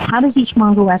 Now, how does each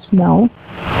MongoS know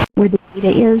where the data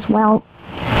is? Well,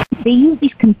 they use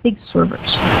these config servers.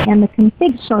 And the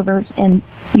config servers, and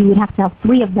you would have to have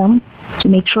 3 of them to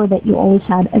make sure that you always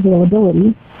had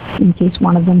availability in case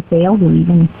one of them failed, or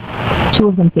even 2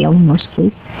 of them failed in worst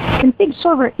case. Config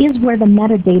server is where the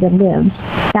metadata lives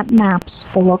that maps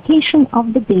the location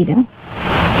of the data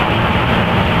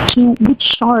to which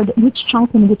shard, which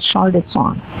chunk and which shard it's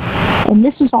on. And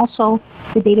this is also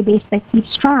the database that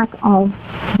keeps track of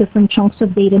different chunks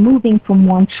of data moving from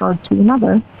one shard to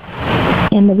another.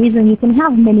 And the reason you can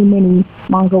have many, many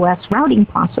MongoS routing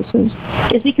processes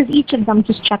is because each of them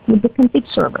just check with the config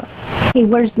server. Hey,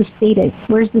 where's this data?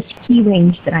 Where's this key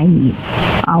range that I need?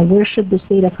 Where should this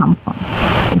data come from?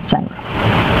 Etc.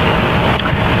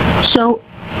 So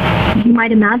you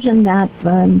might imagine that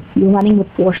you're running with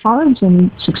 4 shards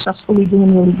and successfully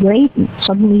doing really great, and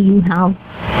suddenly you have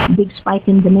a big spike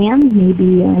in demand. Maybe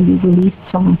you released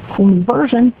some cool new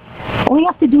version. All you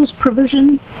have to do is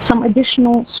provision some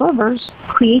additional servers,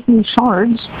 create new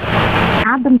shards,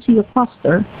 add them to your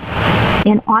cluster,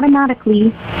 and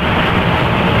automatically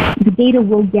the data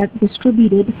will get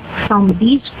distributed from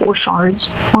these 4 shards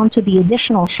onto the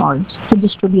additional shards to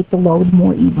distribute the load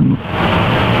more evenly.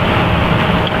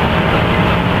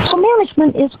 So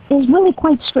management is really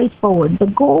quite straightforward. The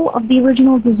goal of the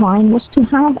original design was to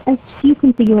have as few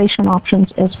configuration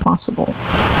options as possible,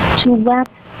 to let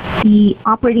the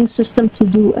operating system to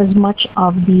do as much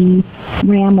of the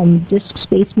RAM and disk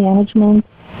space management,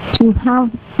 to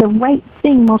have the right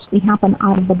thing mostly happen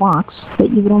out of the box that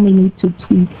you would only need to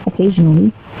tweak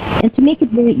occasionally, and to make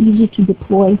it very easy to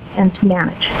deploy and to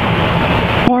manage.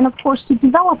 And of course, to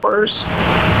developers,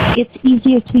 it's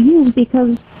easier to use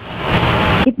because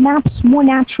it maps more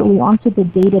naturally onto the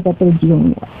data that they're dealing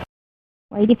with.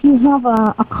 Right? If you have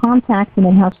a contact and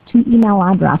it has 2 email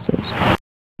addresses,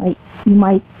 right, you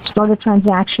might start a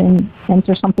transaction,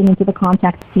 enter something into the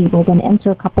contacts table, then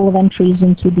enter a couple of entries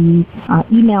into the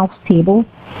emails table.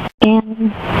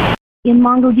 And in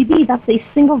MongoDB, that's a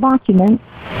single document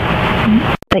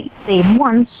that you save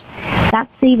once. That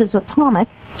save is atomic,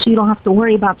 so you don't have to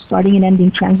worry about starting and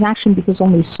ending transaction because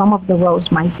only some of the rows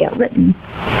might get written.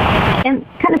 And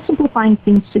kind of simplifying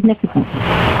things significantly.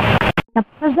 Now,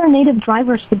 because they're native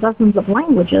drivers for dozens of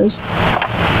languages,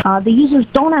 the users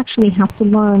don't actually have to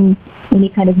learn any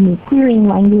kind of new querying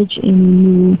language, any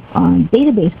new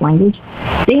database language.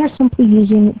 They are simply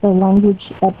using the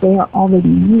language that they are already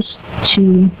used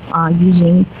to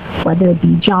using, whether it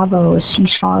be Java or C#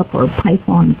 or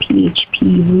Python,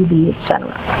 PHP, Ruby,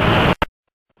 etc.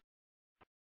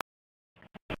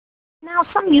 Now,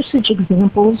 some usage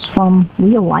examples from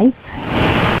real life.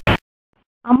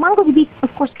 MongoDB, of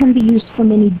course, can be used for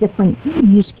many different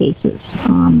use cases.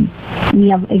 We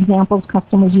have examples,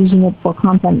 customers using it for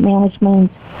content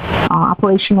management,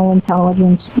 operational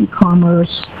intelligence,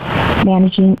 e-commerce,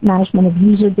 management of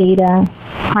user data,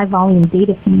 high-volume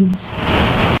data feeds.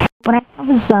 What I have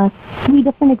is 3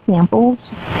 different examples.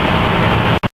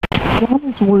 One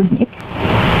is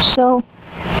WordNik. So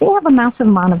they have a massive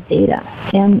amount of data,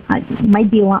 and it might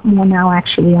be a lot more now,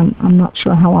 actually. I'm not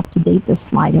sure how up-to-date this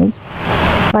slide is.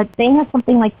 But they have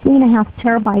something like 3.5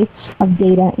 terabytes of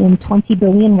data in 20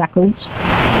 billion records.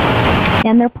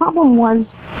 And their problem was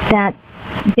that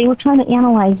they were trying to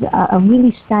analyze a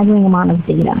really staggering amount of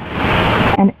data.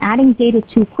 And adding data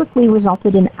too quickly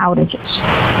resulted in outages.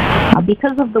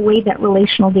 Because of the way that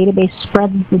relational database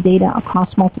spreads the data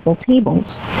across multiple tables,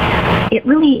 it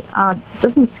really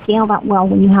doesn't scale that well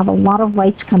when you have a lot of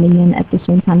writes coming in at the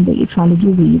same time that you're trying to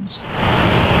do reads.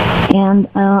 And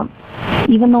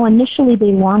even though initially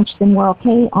they launched and were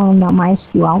okay on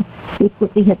MySQL, they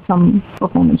quickly hit some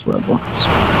performance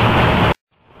roadblocks.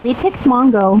 They picked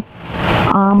Mongo,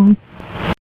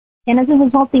 and as a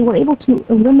result, they were able to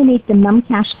eliminate the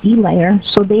memcached layer,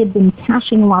 so they had been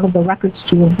caching a lot of the records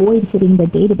to avoid hitting the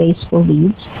database for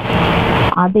reads.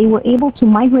 They were able to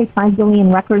migrate 5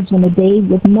 billion records in a day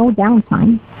with no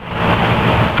downtime.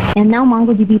 And now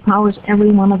MongoDB powers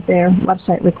every one of their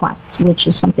website requests, which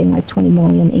is something like 20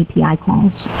 million API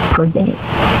calls per day.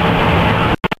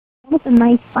 One of the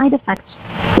nice side effects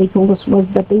they told us was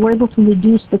that they were able to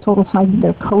reduce the total size of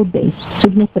their code base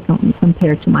significantly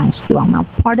compared to MySQL. Now,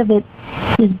 part of it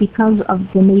is because of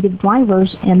the native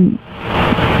drivers and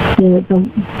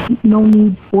the no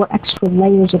need for extra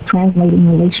layers of translating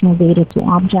relational data to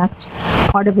objects.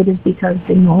 Part of it is because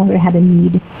they no longer had a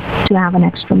need to have an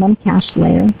extra memcached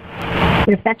layer.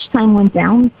 Their fetch time went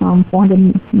down from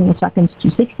 400 milliseconds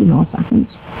to 60 milliseconds.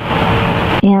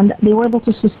 And they were able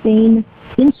to sustain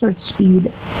insert speed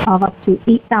of up to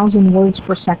 8,000 words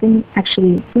per second,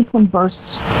 actually frequent bursts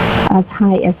as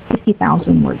high as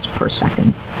 50,000 words per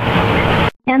second.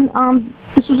 And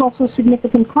this was also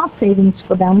significant cost savings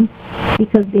for them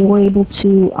because they were able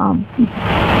to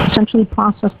essentially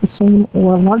process the same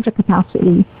or larger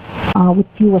capacity with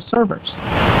fewer servers.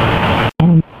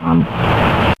 And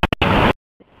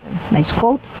nice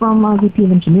quote from VP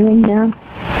of Engineering there.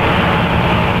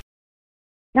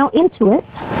 Now Intuit.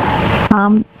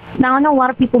 Now I know a lot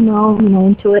of people know,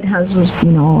 Intuit has,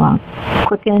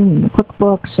 Quicken and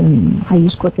QuickBooks, and I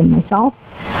use Quicken myself.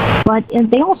 But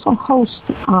they also host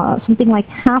something like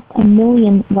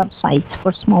 500,000 websites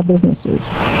for small businesses.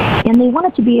 And they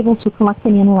wanted to be able to collect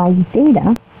and analyze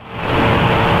data,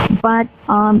 but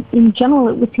in general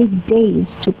it would take days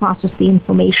to process the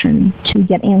information to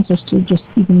get answers to just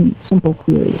even simple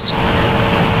queries.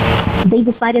 They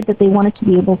decided that they wanted to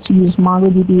be able to use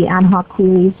MongoDB ad hoc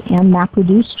queries and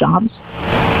MapReduce jobs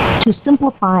to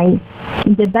simplify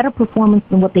and get better performance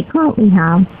than what they currently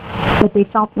have, but they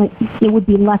felt like it would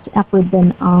be less effort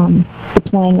than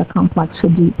deploying a complex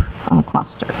Hadoop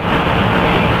cluster.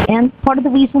 And part of the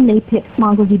reason they picked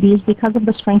MongoDB is because of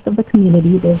the strength of the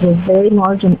community. There's a very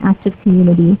large and active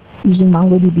community using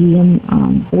MongoDB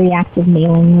and very active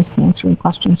mailing lists, answering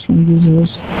questions from users.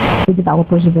 The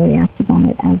developers are very active on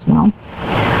it as well.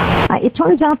 It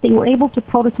turns out they were able to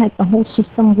prototype the whole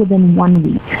system within 1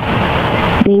 week.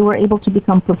 They were able to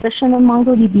become proficient in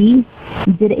MongoDB,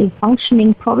 did a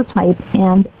functioning prototype,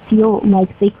 and feel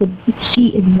like they could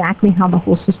see exactly how the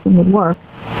whole system would work.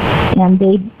 And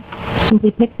they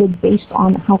simply picked it based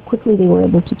on how quickly they were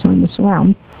able to turn this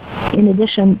around. In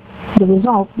addition, the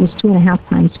result was 2.5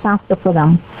 times faster for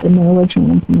them than the original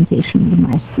implementation of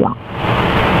MySQL.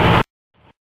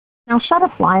 Now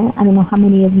Shutterfly, I don't know how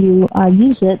many of you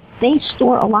use it, they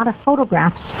store a lot of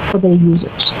photographs for their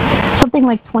users. Something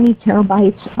like 20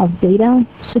 terabytes of data,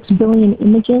 6 billion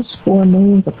images for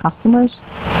millions of customers,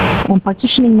 and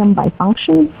partitioning them by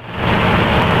function.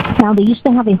 Now they used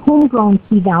to have a homegrown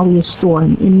key-value store,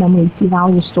 an in-memory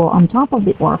key-value store on top of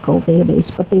the Oracle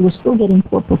database, but they were still getting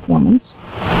poor performance.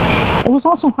 It was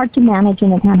also hard to manage,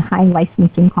 and it had high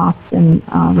licensing costs and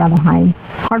rather high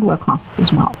hardware costs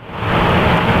as well.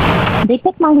 They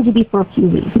picked MongoDB for a few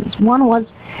reasons. One was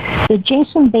the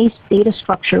JSON-based data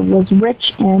structure was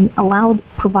rich and allowed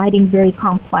providing very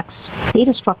complex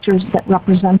data structures that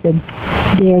represented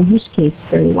their use case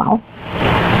very well.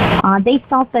 They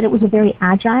felt that it was a very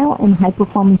agile and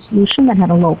high-performance solution that had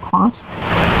a low cost,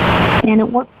 and it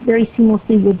worked very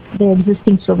seamlessly with their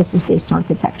existing services-based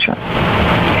architecture.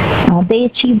 They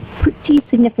achieved pretty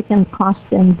significant cost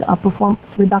and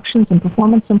reductions and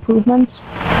performance improvements.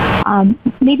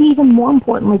 Maybe even more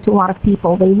importantly to a lot of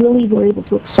people, they really were able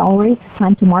to accelerate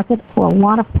time to market for a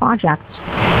lot of projects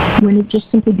when it just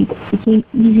simply became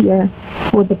easier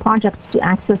for the projects to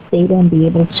access data and be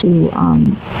able to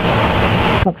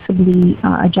flexibly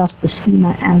adjust the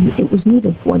schema as it was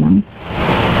needed for them.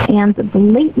 And the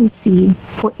latency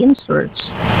for inserts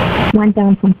went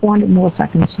down from 400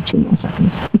 milliseconds to 2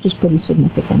 milliseconds, which is pretty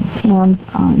significant.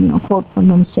 And a quote from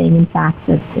them saying, in fact,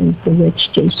 that it was the rich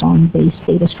JSON-based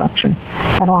data structure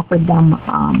that offered them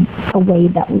a way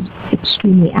that was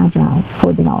extremely agile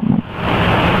for development.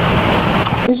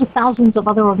 There's thousands of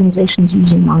other organizations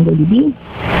using MongoDB.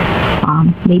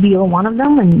 Maybe you're one of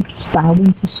them and just dialed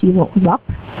in to see what was up.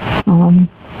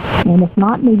 And if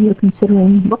not, maybe you're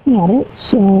considering looking at it.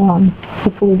 So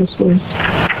hopefully this was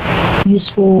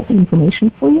useful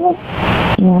information for you.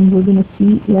 And we're going to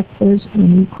see if there's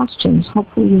any questions.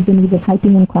 Hopefully you've been either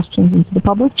typing in questions into the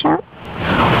public chat,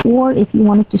 or if you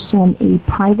wanted to send a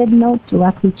private note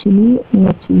directly to me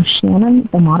or to Shannon,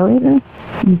 the moderator,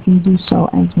 you can do so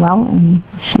as well, and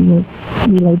she will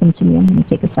relay them to me. I'm going to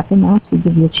take a second now to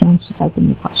give you a chance to type in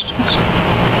your questions.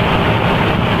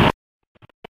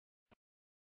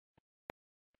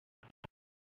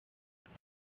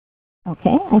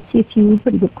 Okay, I see a few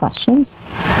pretty good questions.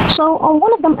 So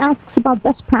one of them asks about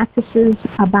best practices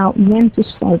about when to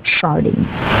start sharding.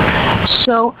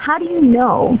 So how do you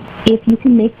know if you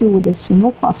can make do with a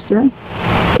single cluster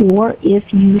or if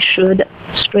you should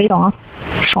straight off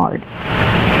shard?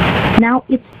 Now,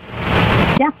 it's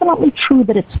definitely true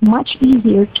that it's much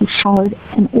easier to shard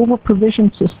an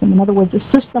over-provisioned system, in other words, a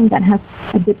system that has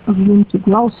a bit of room to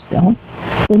grow still,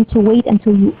 than to wait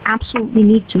until you absolutely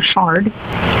need to shard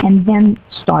and then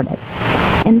start it.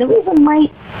 And the reason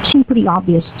might seem pretty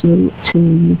obvious to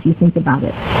you if you think about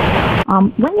it.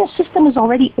 When your system is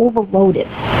already overloaded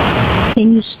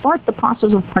and you start the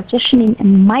process of partitioning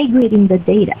and migrating the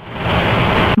data,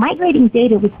 migrating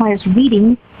data requires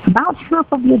reading about half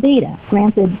of your data,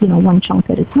 granted, one chunk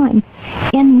at a time,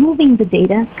 and moving the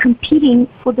data, competing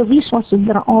for the resources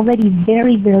that are already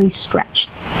very, very stretched.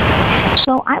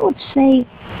 So I would say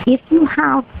if you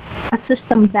have a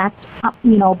system that's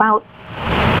about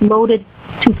loaded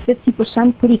to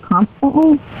 50% pretty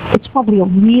constantly, it's probably a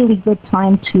really good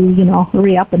time to,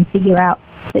 hurry up and figure out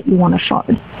that you want to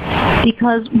shard.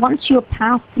 Because once you're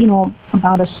past,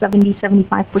 about a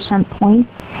 70-75% point,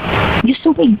 you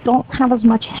simply don't have as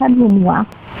much headroom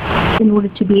left in order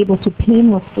to be able to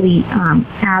painlessly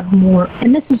add more.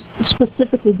 And this is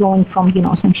specifically going from,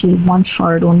 essentially one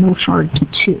shard or no shard to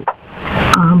two.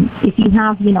 If you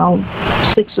have,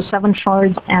 6 or 7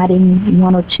 shards, adding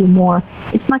 1 or 2 more,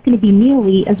 it's not going to be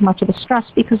nearly as much of a stress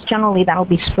because generally that will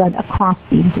be spread across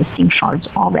the existing shards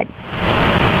already.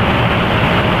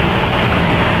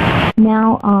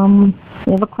 Now,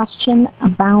 we have a question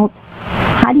about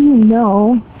how do you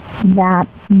know that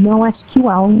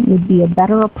NoSQL would be a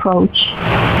better approach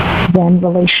than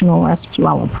relational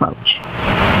SQL approach?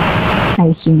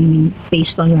 I assume you mean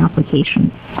based on your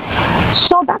application.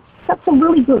 So that's a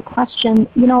really good question.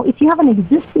 If you have an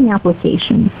existing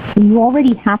application and you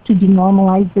already have to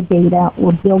denormalize the data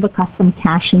or build a custom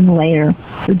caching layer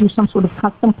or do some sort of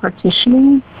custom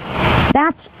partitioning,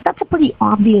 that's a pretty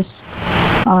obvious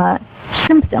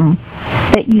symptom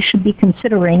that you should be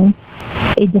considering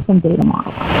a different data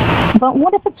model. But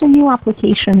what if it's a new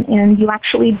application and you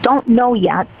actually don't know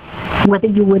yet whether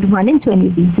you would run into any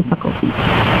of these difficulties?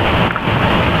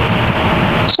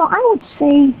 So I would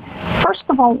say, first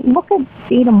of all, look at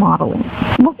data modeling.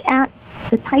 Look at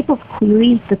the type of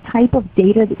queries, the type of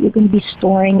data that you're going to be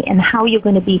storing and how you're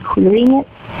going to be querying it,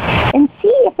 and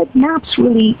see if it maps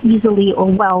really easily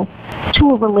or well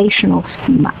to a relational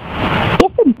schema.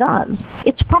 If it does,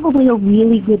 it's probably a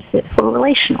really good fit for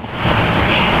relational.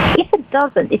 If it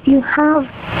doesn't, if you have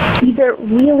either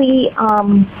really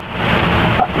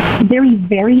very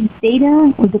varied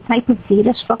data or the type of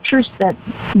data structures that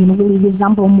really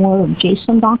resemble more a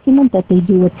JSON document that they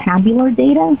do with tabular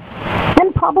data,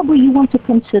 then probably you want to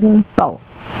consider both.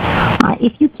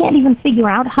 If you can't even figure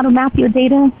out how to map your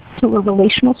data to a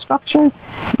relational structure,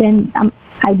 then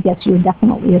I guess you're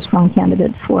definitely a strong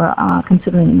candidate for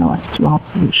considering a NoSQL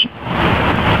solution.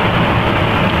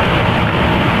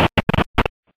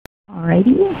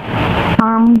 Alrighty.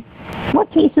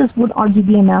 What cases would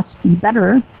RDBMS be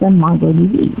better than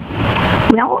MongoDB?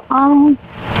 Well,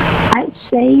 I'd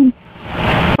say,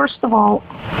 first of all,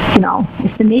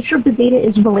 if the nature of the data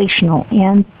is relational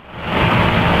and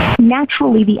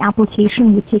naturally the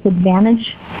application would take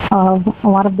advantage of a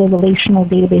lot of the relational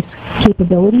database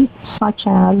capabilities, such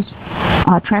as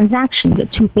transactions, a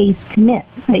two-phase commit.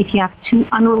 If you have two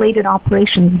unrelated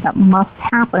operations that must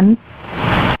happen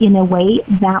in a way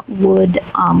that would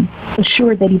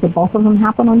assure that either both of them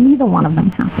happen or neither one of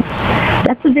them happens.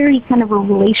 That's a very kind of a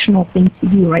relational thing to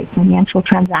do, right? Financial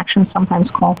transactions sometimes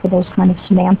call for those kind of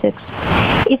semantics.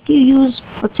 If you use,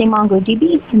 let's say,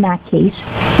 MongoDB in that case,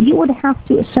 you would have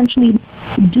to essentially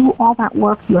do all that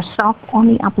work yourself on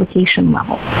the application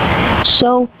level.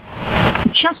 So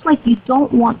just like you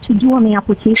don't want to do on the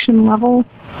application level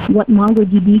what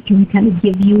MongoDB can kind of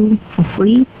give you for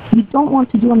free, you don't want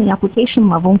to do on the application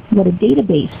level what a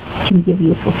database can give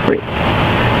you for free.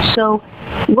 So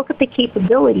look at the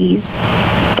capabilities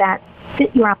that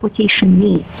fit your application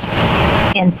needs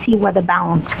and see where the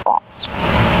balance falls.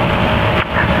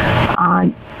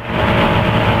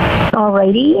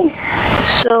 Alrighty,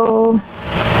 so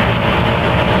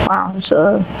wow, there's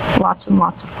lots and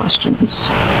lots of questions.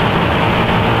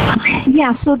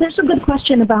 Yeah, so there's a good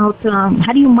question about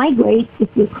how do you migrate if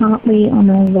you're currently on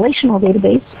a relational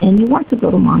database and you want to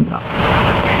go to Mongo.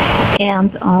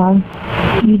 And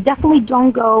you definitely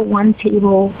don't go one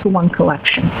table to one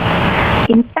collection.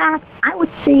 In fact, I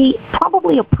would say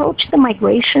probably approach the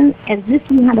migration as if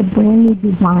you had a brand new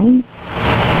design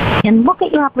and look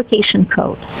at your application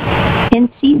code and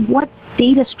see what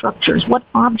data structures, what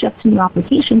objects in your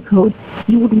application code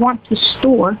you would want to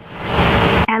store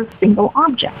as single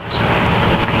objects.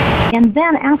 And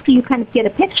then after you kind of get a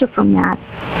picture from that,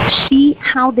 see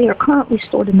how they are currently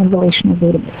stored in the relational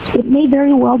database. It may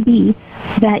very well be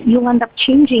that you'll end up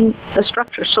changing the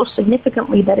structure so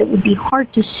significantly that it would be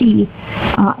hard to see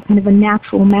kind of a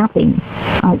natural mapping.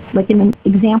 Like in an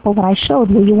example that I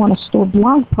showed where you want to store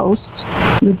blog posts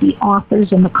with the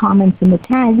authors and the comments and the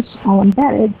tags all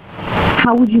embedded,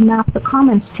 how would you map the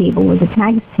comments table or the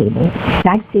tags table? The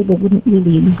tags table wouldn't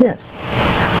really exist.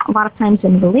 A lot of times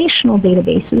in relational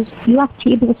databases, you have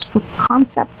tables for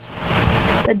concepts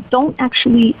that don't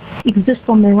actually exist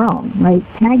on their own, right?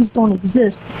 Tags don't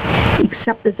exist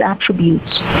except as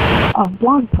attributes of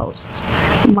blog posts.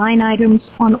 Line items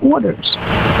on orders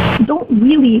don't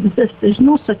really exist. There's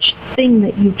no such thing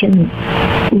that you can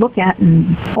look at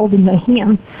and hold in your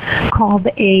hand called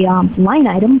a line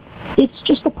item. It's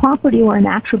just a property or an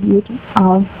attribute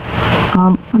of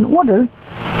an order,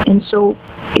 and so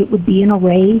it would be an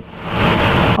array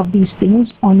of these things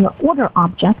on your order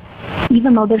object,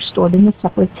 even though they're stored in a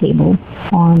separate table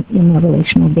in a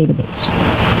relational database.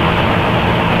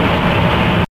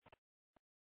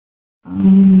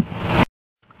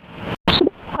 So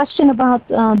the question about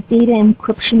data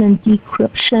encryption and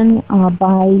decryption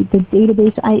by the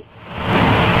database,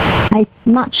 I'm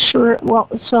not sure. Well,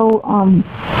 so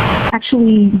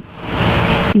actually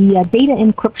the data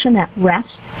encryption at rest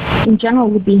in general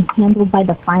would be handled by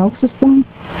the file system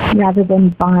rather than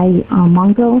by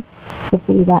Mongo.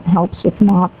 Hopefully that helps. If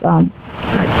not,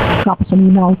 drop us an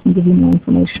email. We can give you more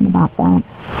information about that.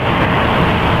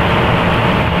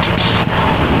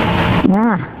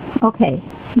 Okay.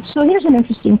 So here's an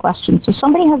interesting question. So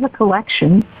somebody has a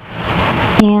collection,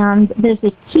 and there's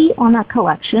a key on that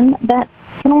collection that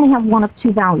can only have one of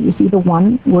two values, either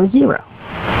 1 or 0.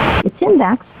 It's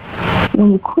indexed.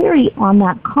 When you query on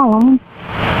that column,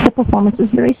 the performance is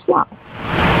very slow.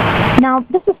 Now,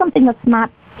 this is something that's not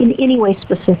in any way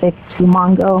specific to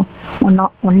Mongo or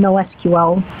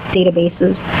NoSQL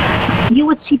databases. You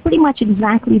would see pretty much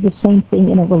exactly the same thing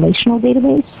in a relational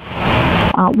database.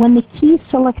 When the key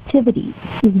selectivity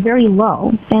is very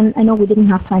low, and I know we didn't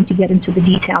have time to get into the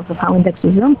details of how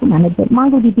indexes are implemented, but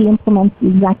MongoDB implements the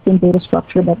exact same data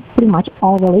structure that pretty much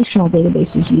all relational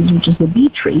databases use, which is the B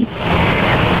tree.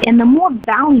 And the more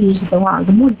values there are,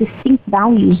 the more distinct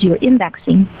values you're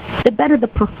indexing, the better the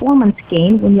performance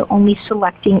gain when you're only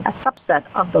selecting a subset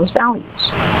of those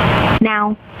values.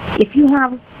 Now, if you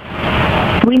have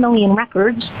 3 million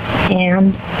records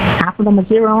and half of them are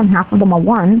 0 and half of them are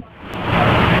 1,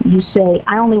 you say,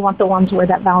 I only want the ones where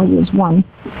that value is 1.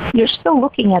 You're still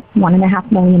looking at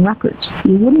 1.5 million records.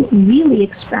 You wouldn't really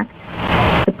expect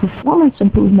the performance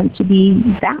improvement to be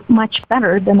that much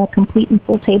better than a complete and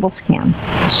full table scan.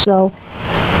 So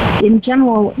in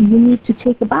general, you need to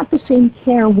take about the same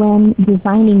care when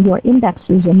designing your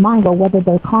indexes in Mongo, whether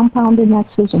they're compound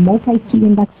indexes or multi-key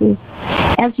indexes,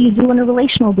 as you do in a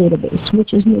relational database,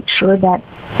 which is make sure that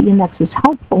the index is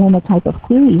helpful in the type of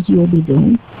queries you will be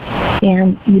doing,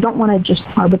 And you don't want to just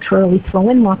arbitrarily throw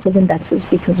in lots of indexes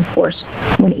because, of course,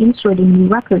 when inserting new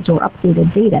records or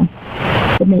updated data,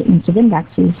 the maintenance of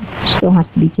indexes still has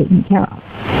to be taken care of.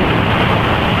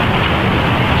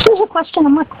 Here's a question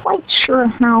I'm not quite sure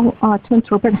how to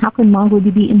interpret. How can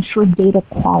MongoDB ensure data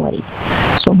quality?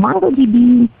 So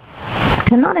MongoDB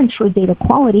cannot ensure data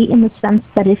quality in the sense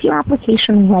that if your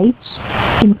application writes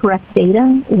incorrect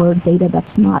data or data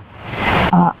that's not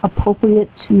appropriate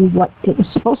to what it was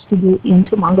supposed to do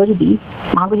into MongoDB,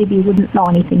 MongoDB wouldn't know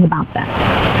anything about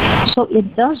that. So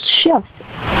it does shift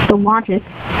the logic,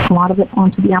 a lot of it,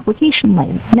 onto the application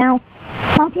layer. Now,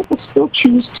 some people still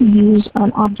choose to use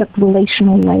an object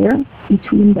relational layer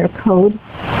between their code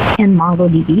and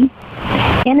MongoDB.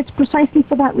 And it's precisely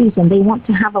for that reason. They want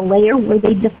to have a layer where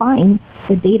they define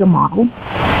the data model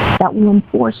that will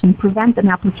enforce and prevent an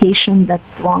application that's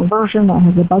the wrong version or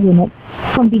has a bug in it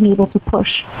from being able to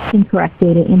push incorrect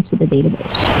data into the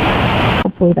database.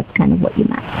 Hopefully that's kind of what you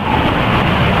meant.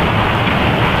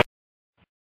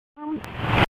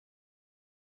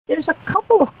 There's a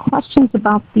couple of questions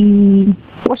about the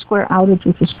Foursquare outage,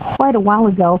 which was quite a while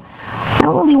ago. I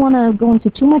don't really want to go into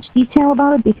too much detail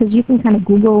about it because you can kind of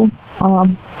Google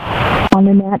on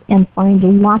the net and find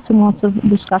lots and lots of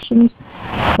discussions.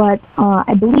 But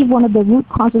I believe one of the root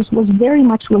causes was very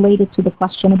much related to the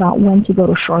question about when to go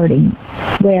to sharding,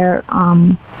 where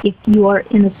if you are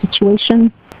in a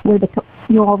situation where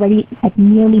you're already at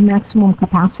nearly maximum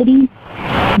capacity,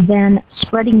 then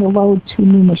spreading the load to a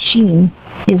new machine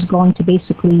is going to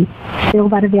basically fill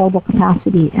that available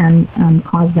capacity and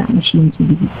cause that machine to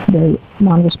be very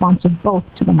non-responsive both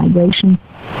to the migration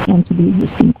and to the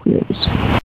existing queries.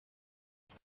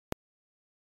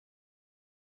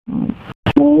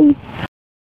 Okay.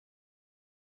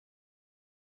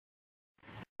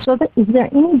 So is there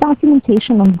any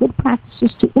documentation on good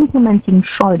practices to implementing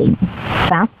sharding?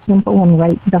 Fast, simple, and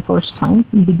right the first time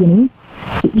from the beginning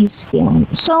to ease scaling.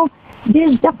 So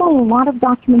there's definitely a lot of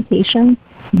documentation.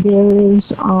 There's,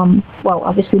 well,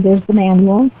 obviously there's the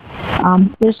manual.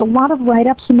 There's a lot of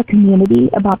write-ups in the community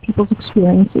about people's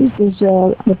experiences. There's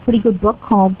a pretty good book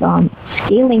called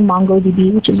Scaling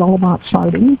MongoDB, which is all about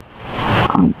sharding.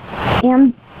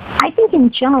 And I think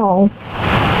in general,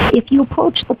 if you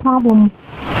approach the problem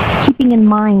keeping in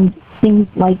mind things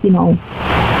like,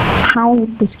 how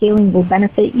the scaling will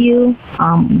benefit you,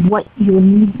 what your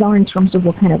needs are in terms of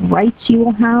what kind of rights you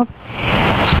will have,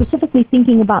 specifically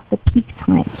thinking about the peak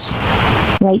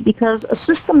times, right? Because a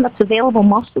system that's available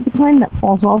most of the time that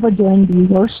falls over during the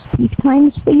worst peak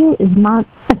times for you is not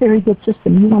a very good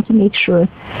system. You want to make sure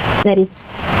that it's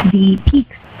the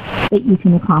peaks that you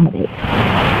can accommodate.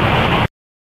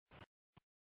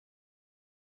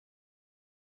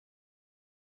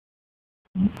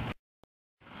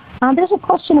 There's a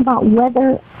question about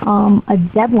whether a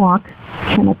deadlock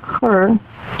can occur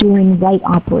during write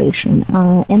operation,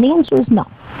 and the answer is no.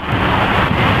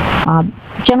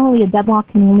 Generally, a deadlock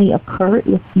can only occur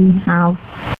if you have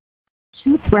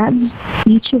two threads,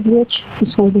 each of which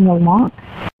is holding a lock,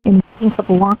 and waiting for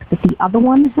the lock that the other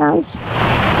one has.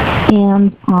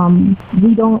 And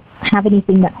we don't have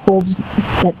anything that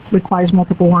requires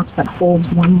multiple locks that holds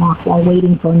one lock while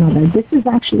waiting for another. This is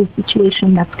actually a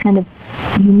situation that's kind of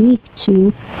unique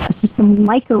to a system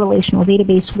like a relational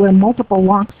database where multiple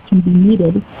locks can be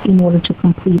needed in order to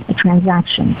complete a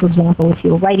transaction. For example, if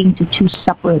you're writing to two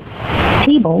separate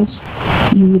tables,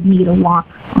 you would need a lock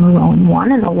on a row in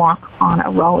one and a lock on a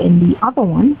row in the other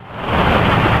one.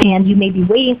 And you may be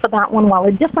waiting for that one while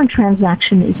a different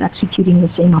transaction is executing the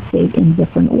same update in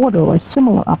different order or a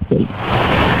similar update.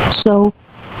 So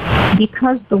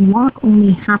because the lock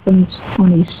only happens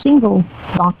on a single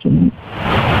document,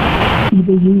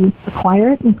 either you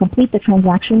acquire it and complete the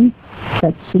transaction,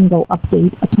 that single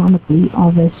update atomically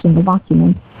of a single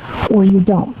document, or you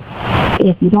don't.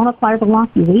 If you don't acquire the lock,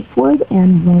 you wait for it,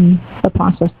 and when the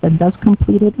process that does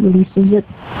complete it releases it,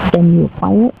 then you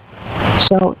acquire it.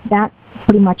 So that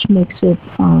pretty much makes it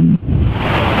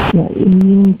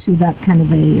immune to that kind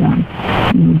of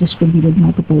a distributed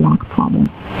multiple lock problem.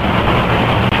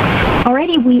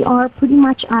 Alrighty, we are pretty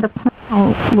much out of time.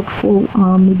 I'll look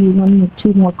for maybe one or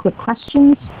two more quick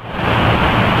questions.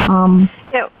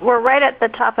 Yeah, we're right at the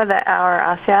top of the hour,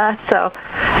 Asya. So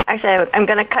actually, I'm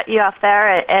going to cut you off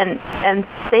there. And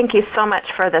thank you so much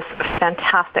for this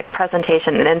fantastic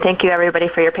presentation. And thank you, everybody,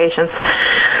 for your patience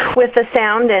with the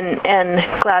sound. And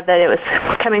glad that it was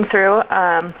coming through.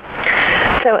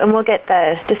 And we'll get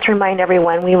just to remind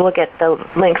everyone, we will get the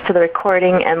links to the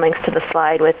recording and links to the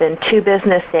slide within 2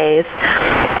 business days.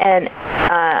 And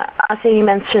Asya, you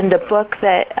mentioned a book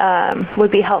that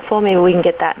would be helpful. Maybe we can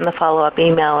get that in the follow-up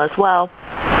email as well.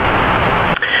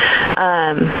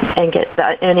 and get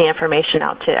any information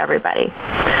out to everybody.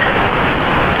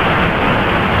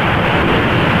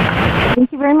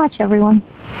 Thank you very much, everyone.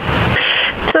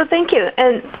 So thank you,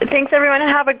 and thanks everyone, and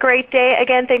have a great day.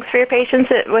 Again, thanks for your patience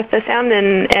with the sound,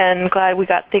 and glad we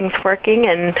got things working,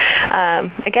 and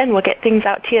again, we'll get things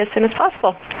out to you as soon as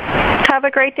possible. Have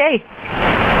a great day.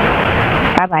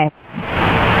 Bye-bye.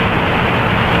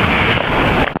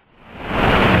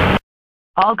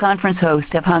 All conference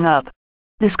hosts have hung up.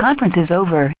 This conference is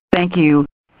over. Thank you.